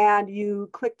and you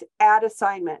clicked add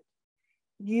assignment.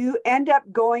 You end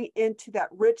up going into that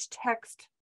rich text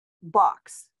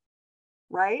box,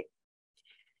 right?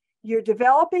 You're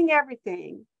developing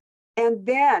everything. And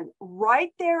then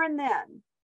right there and then,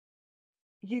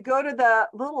 you go to the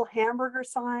little hamburger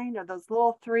sign or those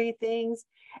little three things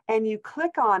and you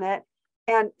click on it.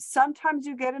 And sometimes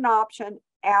you get an option,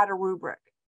 add a rubric.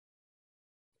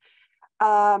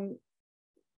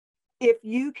 If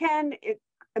you can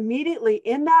immediately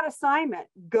in that assignment,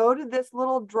 go to this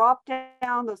little drop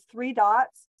down, those three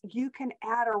dots, you can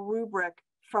add a rubric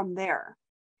from there.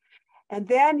 And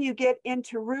then you get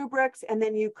into rubrics and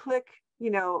then you click,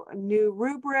 a new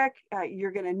rubric,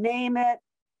 you're going to name it.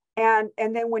 And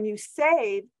then when you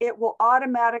save, it will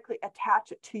automatically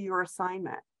attach it to your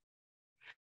assignment.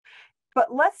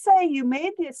 But let's say you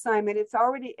made the assignment, it's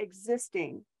already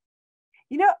existing.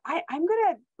 I'm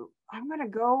gonna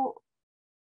go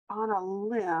on a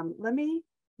limb. Let me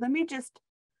just,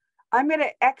 I'm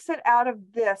gonna exit out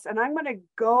of this and I'm gonna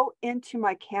go into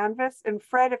my Canvas. And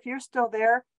Fred, if you're still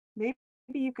there, maybe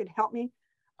you could help me.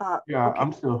 Yeah, okay.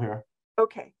 I'm still here.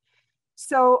 Okay,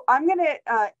 so I'm gonna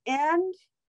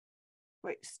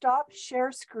stop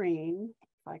share screen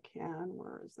if I can.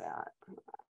 Where is that?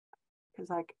 Because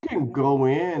you can go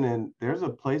in and there's a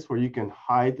place where you can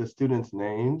hide the students'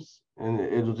 names and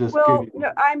it'll just give you.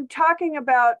 No, I'm talking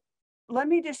about,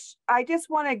 I just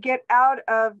want to get out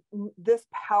of this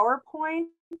PowerPoint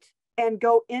and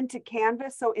go into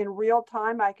Canvas so in real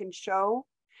time I can show.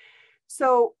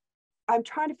 So I'm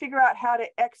trying to figure out how to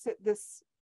exit this,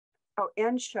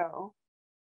 end show.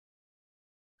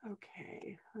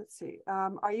 Okay, let's see.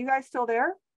 Are you guys still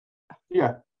there?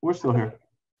 Yeah, we're still here.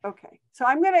 Okay, so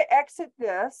I'm going to exit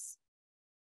this.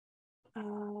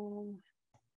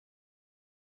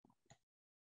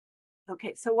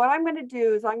 Okay, so what I'm going to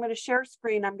do is I'm going to share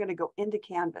screen. I'm going to go into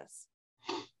Canvas.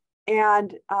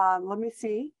 And let me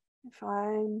see if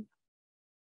I'm...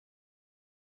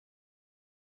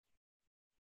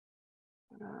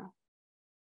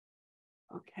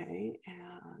 okay,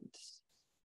 and...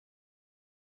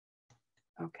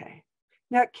 okay.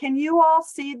 Now, can you all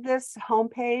see this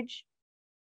homepage?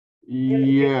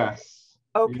 Yes.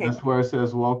 Okay. That's where it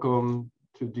says welcome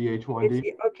to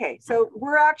DH1D. Okay, so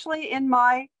we're actually in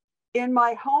my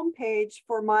homepage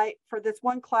for this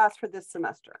one class for this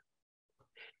semester.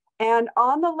 And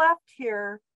on the left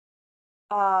here,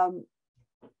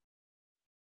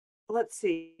 let's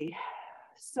see.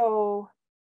 So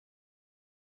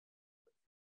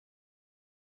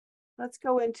let's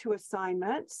go into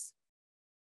assignments.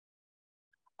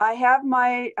 I have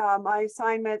my my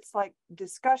assignments like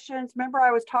discussions. Remember, I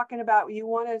was talking about you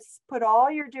want to put all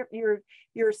your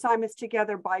assignments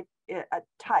together by a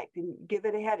type and give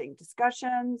it a heading.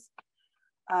 Discussions.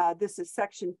 This is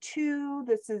section 2.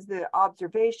 This is the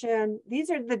observation. These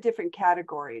are the different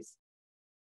categories.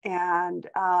 And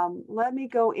let me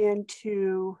go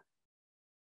into.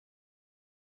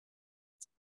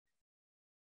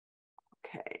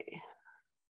 Okay.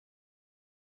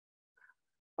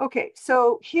 Okay,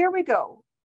 so here we go.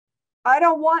 I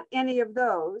don't want any of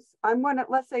those. I'm going to,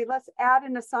 let's add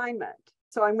an assignment.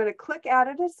 So I'm going to click add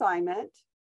an assignment.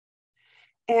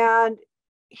 And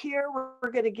here we're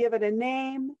going to give it a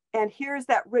name. And here's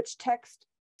that rich text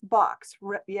box.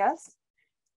 Yes.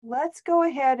 Let's go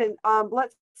ahead and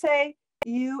let's say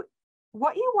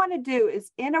what you want to do is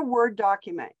in a Word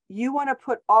document, you want to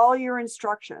put all your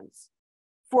instructions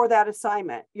for that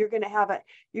assignment. You're going to have a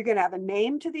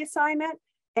name to the assignment.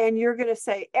 And you're going to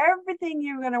say everything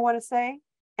you're going to want to say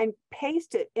and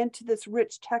paste it into this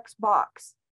rich text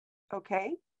box.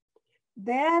 Okay.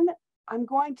 Then I'm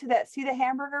going to see the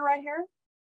hamburger right here?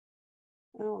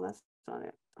 Oh, that's not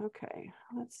it. Okay.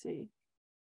 Let's see.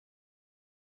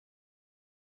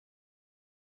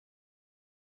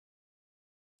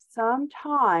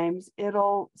 Sometimes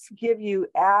it'll give you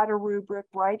add a rubric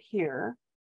right here.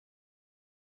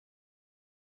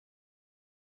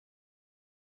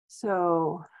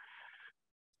 So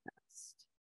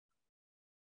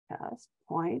test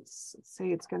points. Let's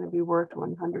say it's going to be worth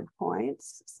 100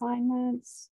 points.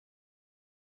 Assignments,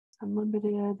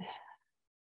 unlimited.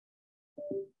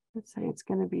 Let's say it's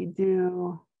going to be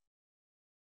due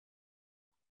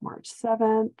March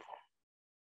 7th.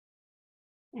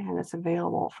 And it's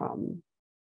available from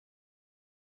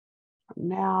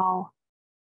now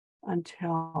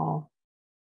until,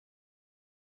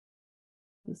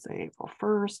 let's say, April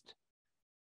 1st.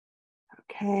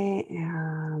 Okay,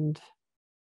 and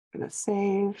I'm going to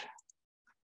save.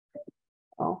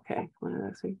 Okay, what did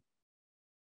I see?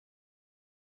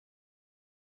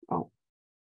 Oh.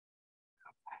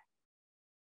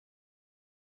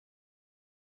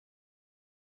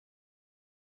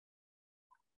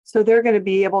 So they're going to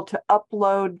be able to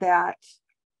upload that,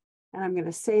 and I'm going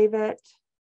to save it.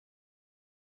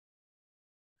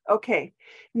 Okay,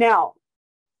 now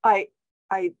I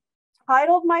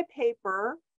titled my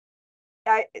paper,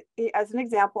 as an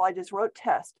example, I just wrote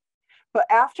test. But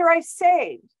after I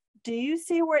saved, do you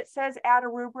see where it says add a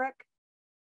rubric?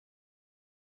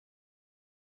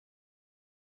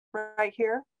 Right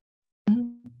here.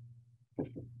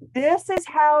 This is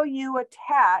how you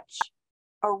attach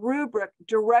a rubric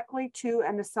directly to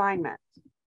an assignment.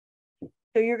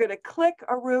 So you're going to click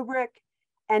a rubric,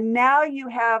 and now you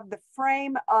have the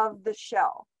frame of the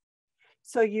shell.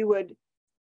 So you would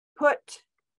put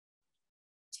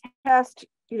test,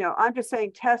 I'm just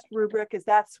saying test rubric, because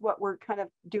that's what we're kind of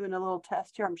doing a little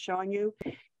test here. I'm showing you.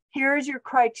 Here's your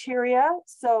criteria.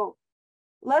 So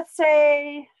let's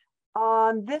say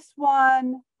on this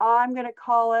one, I'm going to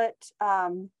call it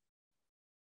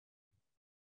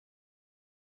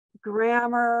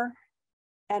grammar,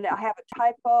 and I have a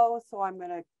typo, so I'm going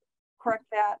to correct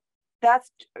that.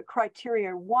 That's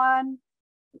criteria 1.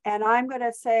 And I'm going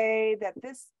to say that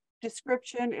this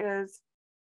description is,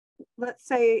 let's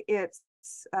say it's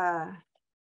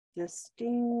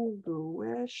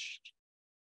distinguished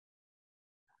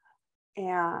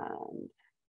and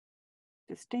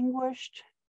distinguished.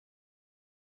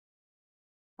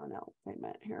 Oh no, wait a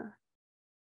minute here.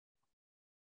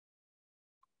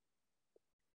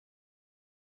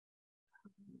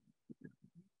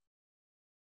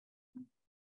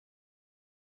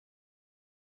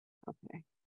 Okay.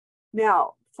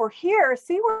 Now for here,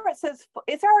 see where it says,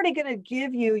 it's already going to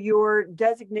give you your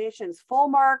designations, full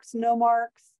marks, no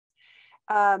marks.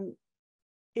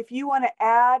 If you want to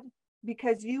add,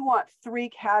 because you want 3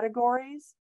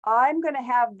 categories, I'm going to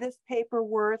have this paper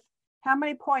worth, how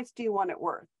many points do you want it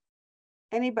worth?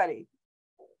 Anybody?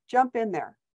 Jump in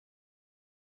there.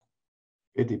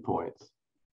 50 points.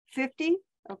 50?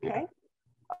 Okay. Yeah.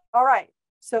 All right.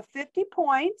 So 50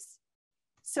 points.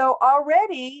 So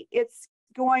already it's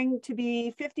going to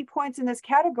be 50 points in this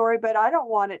category, but I don't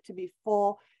want it to be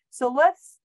full. So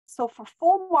for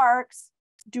full marks,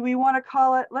 do we want to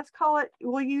call it, let's call it,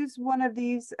 we'll use one of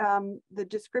these, the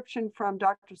description from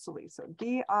Dr. Solis. So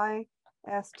DISTINGUIS.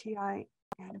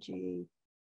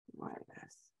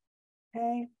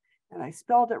 Okay, and I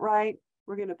spelled it right.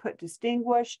 We're going to put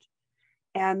distinguished,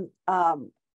 and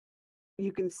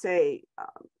you can say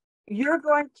you're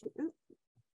going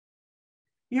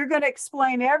to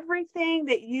explain everything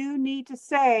that you need to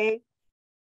say,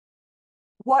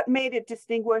 what made it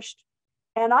distinguished,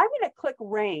 and I'm going to click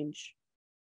range,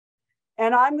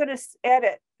 and I'm going to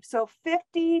edit. So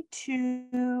 50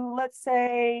 to, let's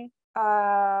say,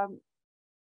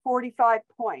 45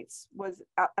 points was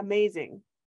amazing.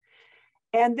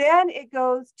 And then it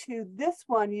goes to this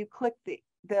one. You click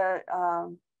that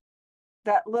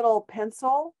little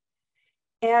pencil.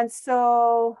 And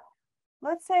so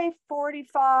let's say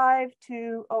 45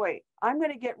 to, oh wait, I'm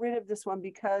going to get rid of this one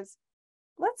because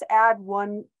let's add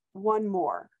one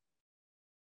more.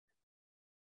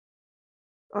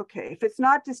 Okay, if it's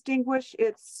not distinguished,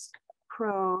 it's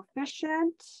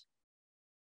proficient.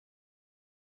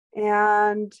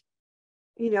 And,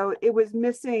 it was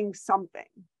missing something.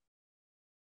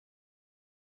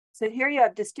 So here you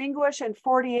have distinguished and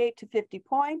 48 to 50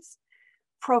 points.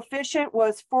 Proficient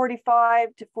was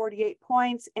 45 to 48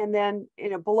 points. And then,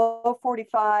 below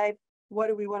 45, what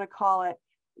do we want to call it?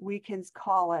 We can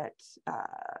call it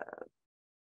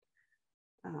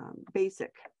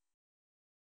basic.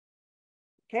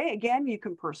 Okay, again, you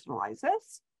can personalize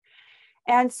this.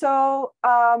 And so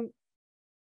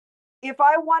if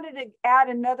I wanted to add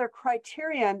another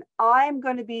criterion, I'm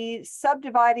going to be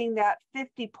subdividing that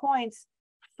 50 points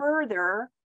further,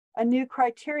 a new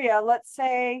criteria. Let's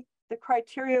say the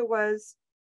criteria was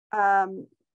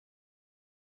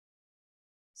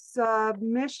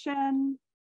submission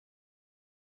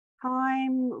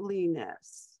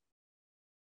timeliness.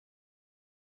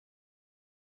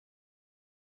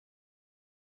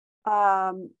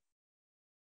 let's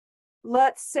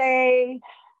say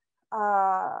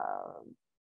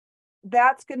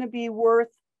that's going to be worth,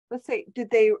 let's say,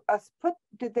 did they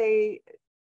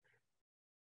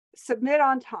submit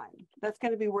on time? That's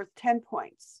going to be worth 10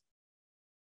 points.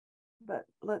 But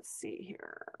let's see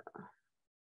here.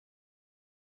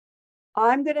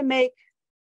 I'm going to make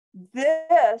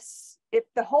this, if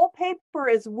the whole paper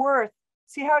is worth,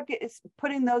 see how it's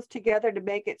putting those together to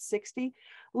make it 60?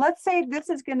 Let's say this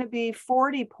is going to be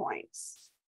 40 points.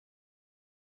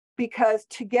 Because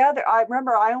together, I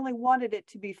remember I only wanted it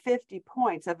to be 50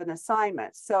 points of an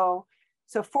assignment. So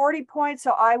 40 points,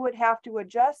 so I would have to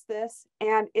adjust this,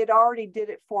 and it already did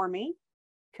it for me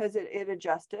because it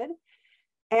adjusted.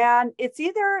 And it's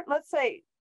either, let's say,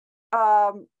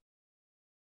 full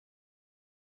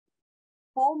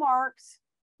marks,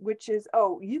 which is,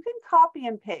 you can copy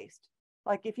and paste.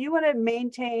 Like if you want to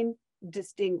maintain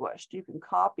distinguished, you can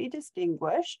copy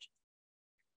distinguished,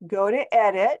 go to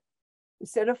edit.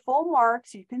 Instead of full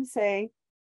marks, you can say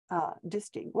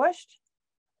distinguished,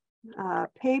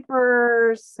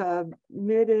 paper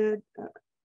submitted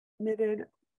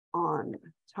on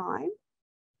time.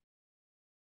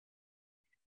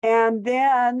 And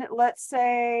then let's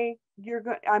say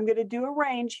I'm going to do a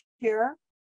range here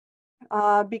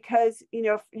because, you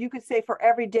know, you could say for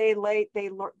every day late, they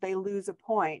lose a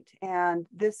point. And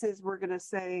this is, we're going to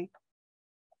say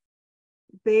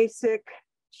basic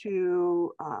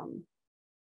to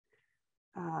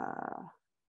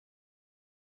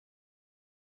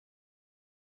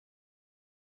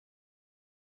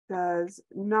does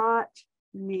not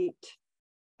meet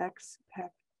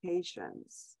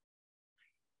expectations.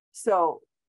 So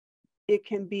it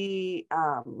can be,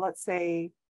 let's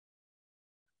say,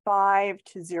 5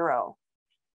 to 0.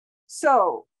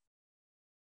 So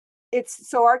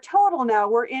our total now,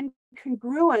 we're in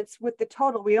congruence with the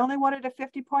total. We only wanted a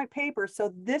 50-point paper.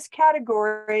 So this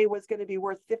category was going to be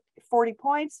worth 40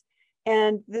 points.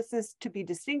 And this is to be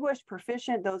distinguished,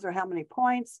 proficient. Those are how many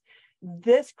points.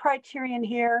 This criterion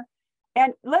here.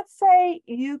 And let's say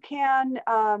you can,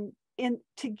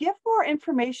 to give more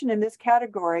information in this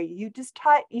category, you just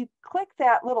you click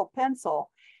that little pencil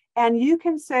and you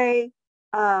can say,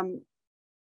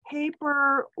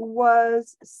 paper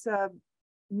was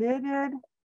submitted,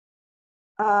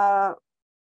 let's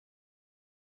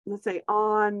say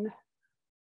on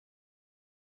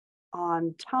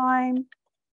time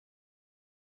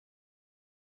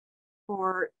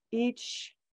for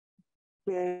each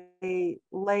day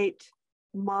late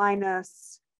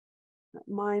minus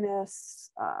 1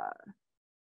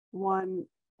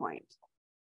 point.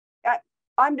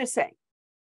 I'm just saying,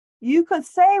 you could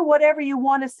say whatever you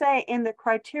want to say in the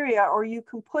criteria, or you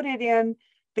can put it in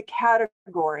the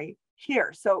category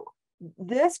here. So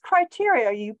this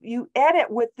criteria, you edit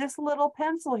with this little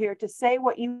pencil here to say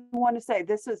what you want to say.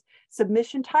 This is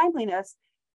submission timeliness.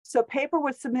 So paper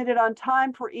was submitted on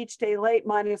time for each day late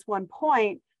minus 1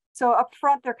 point. So up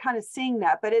front, they're kind of seeing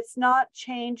that, but it's not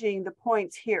changing the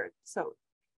points here. So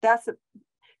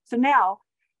so now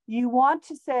you want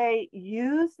to say,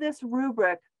 use this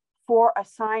rubric for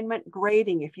assignment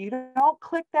grading. If you don't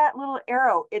click that little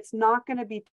arrow, it's not going to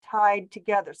be tied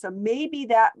together. So maybe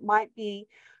that might be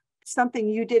something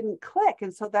you didn't click,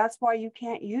 and so that's why you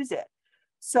can't use it.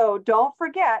 So don't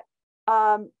forget,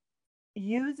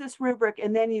 use this rubric,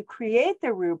 and then you create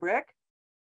the rubric.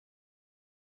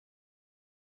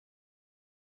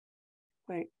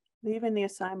 Wait, leaving the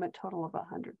assignment total of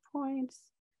 100 points.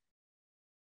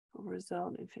 Will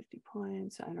result in 50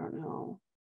 points. I don't know.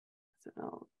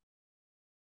 So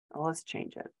let's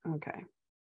change it. Okay.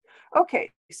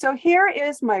 Okay, so here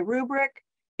is my rubric.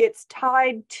 It's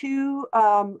tied to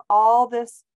all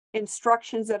this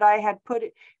instructions that I had put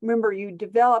it. Remember, you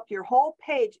develop your whole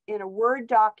page in a Word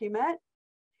document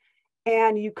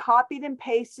and you copied and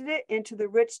pasted it into the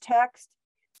rich text.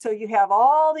 So you have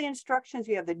all the instructions,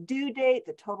 you have the due date,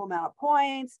 the total amount of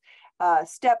points,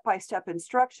 step-by-step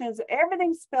instructions,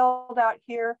 everything's spelled out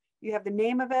here. You have the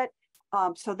name of it.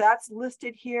 So that's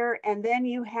listed here. And then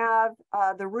you have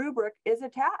the rubric is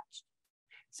attached.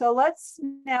 So let's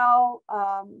now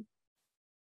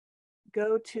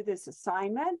go to this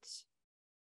assignment.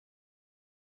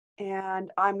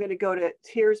 And I'm going to go to,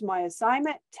 here's my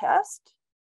assignment test.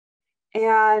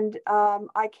 And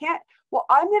I can't, well,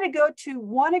 I'm going to go to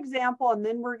one example and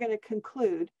then we're going to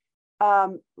conclude.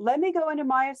 Let me go into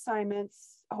my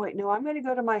assignments. Oh, wait, no, I'm going to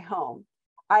go to my home.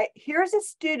 Here's a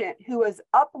student who has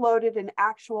uploaded an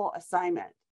actual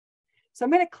assignment. So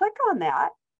I'm going to click on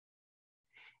that.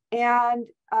 And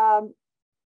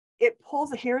it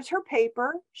pulls, here's her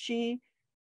paper.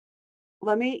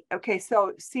 Okay,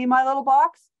 so see my little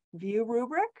box, view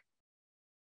rubric.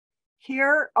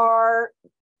 Here are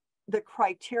the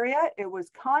criteria. It was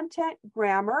content,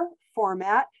 grammar,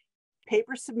 format,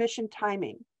 paper submission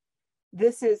timing.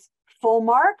 This is full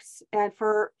marks, and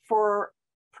for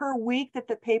per week that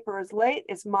the paper is late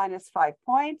is -5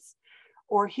 points.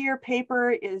 Or here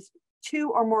paper is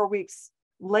 2 or more weeks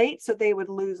late, so they would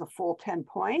lose a full 10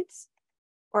 points.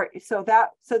 Or so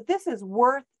this is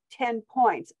worth 10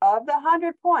 points. Of the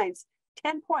 100 points,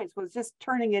 10 points was just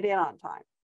turning it in on time.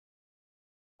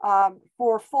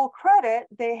 For full credit,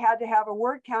 they had to have a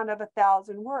word count of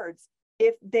 1,000 words.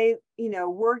 If they,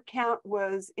 word count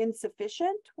was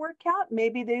insufficient word count,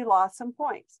 maybe they lost some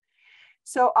points.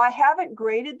 So I haven't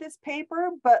graded this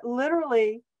paper, but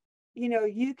literally,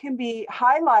 you can be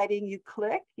highlighting, you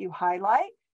click, you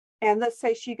highlight, and let's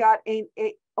say she got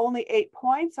only 8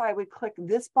 points. I would click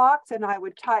this box and I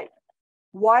would type,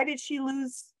 why did she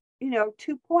lose,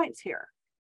 2 points here?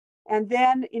 And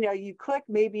then, you click,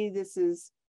 maybe this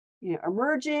is,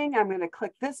 emerging. I'm going to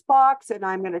click this box and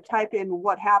I'm going to type in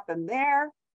what happened there.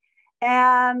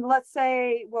 And let's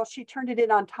say, well, she turned it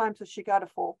in on time, so she got a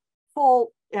full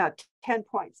 10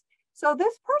 points. So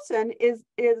this person is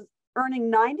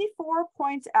earning 94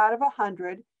 points out of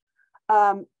 100.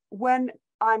 When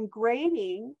I'm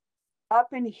grading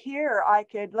up in here, I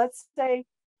could, let's say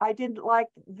I didn't like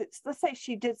this. Let's say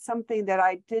she did something that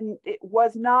it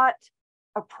was not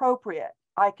appropriate.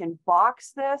 I can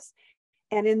box this.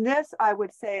 And in this, I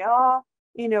would say,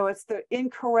 it's the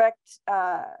incorrect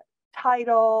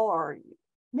title, or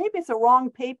maybe it's a wrong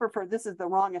paper this is the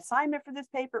wrong assignment for this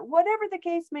paper, whatever the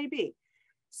case may be.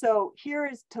 So here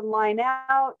is to line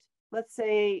out. Let's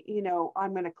say,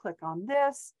 I'm going to click on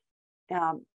this.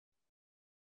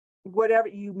 Whatever,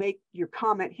 you make your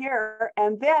comment here.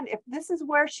 And then if this is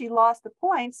where she lost the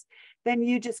points, then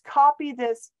you just copy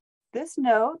this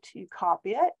note, you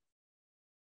copy it,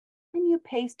 and you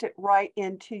paste it right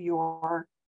into your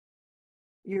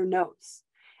notes.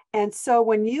 And so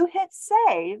when you hit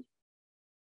save,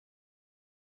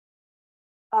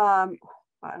 I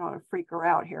don't want to freak her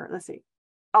out here. Let's see.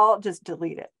 I'll just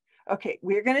delete it. Okay,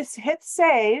 we're going to hit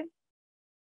save.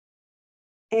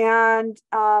 And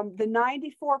the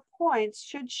 94 points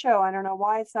should show. I don't know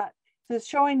why it's not. So it's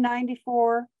showing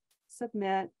 94,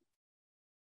 submit.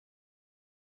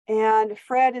 And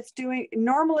Fred is doing,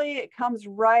 normally it comes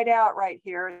right out right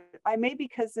here.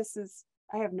 Because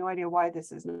I have no idea why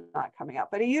this is not coming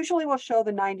out, but it usually will show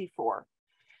the 94.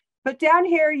 But down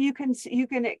here, you can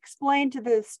explain to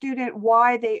the student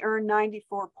why they earn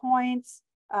 94 points.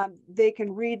 They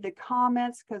can read the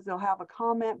comments because they'll have a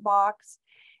comment box.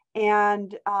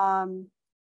 And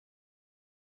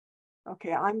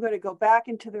okay, I'm going to go back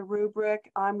into the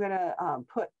rubric. I'm going to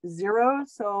put 0.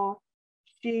 So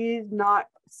she's not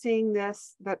seeing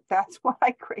this, that's what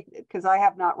I graded, because I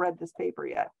have not read this paper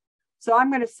yet. So I'm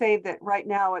going to save that right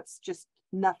now. It's just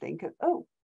nothing.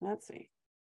 Let's see.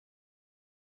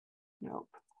 Nope.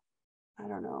 I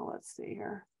don't know. Let's see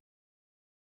here.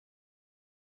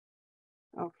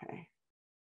 Okay.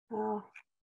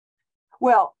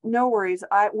 Well, no worries.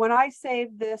 When I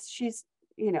save this, she's,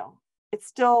 it's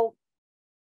still,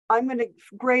 I'm going to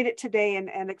grade it today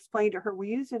and explain to her. We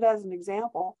use it as an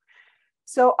example.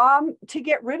 So to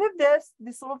get rid of this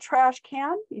little trash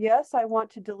can, yes, I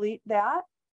want to delete that.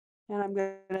 And I'm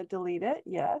going to delete it.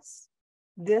 Yes.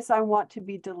 This I want to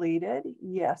be deleted.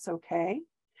 Yes. Okay.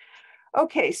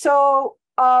 Okay. So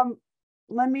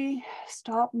let me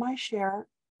stop my share.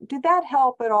 Did that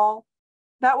help at all?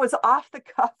 That was off the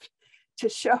cuff to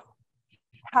show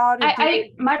how to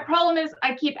my problem is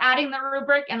I keep adding the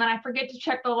rubric and then I forget to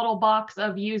check the little box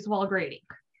of use while grading.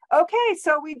 Okay,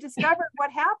 so we discovered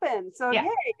what happened. So yeah.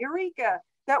 Yay, eureka.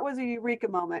 That was a eureka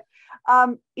moment.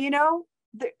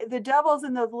 The devil's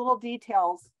in those little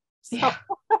details. So yeah.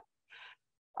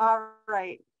 All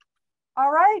right.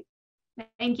 All right.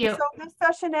 Thank you. So this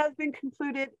session has been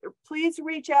concluded. Please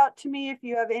reach out to me if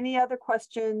you have any other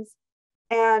questions,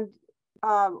 and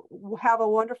have a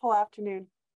wonderful afternoon.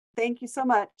 Thank you so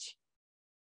much.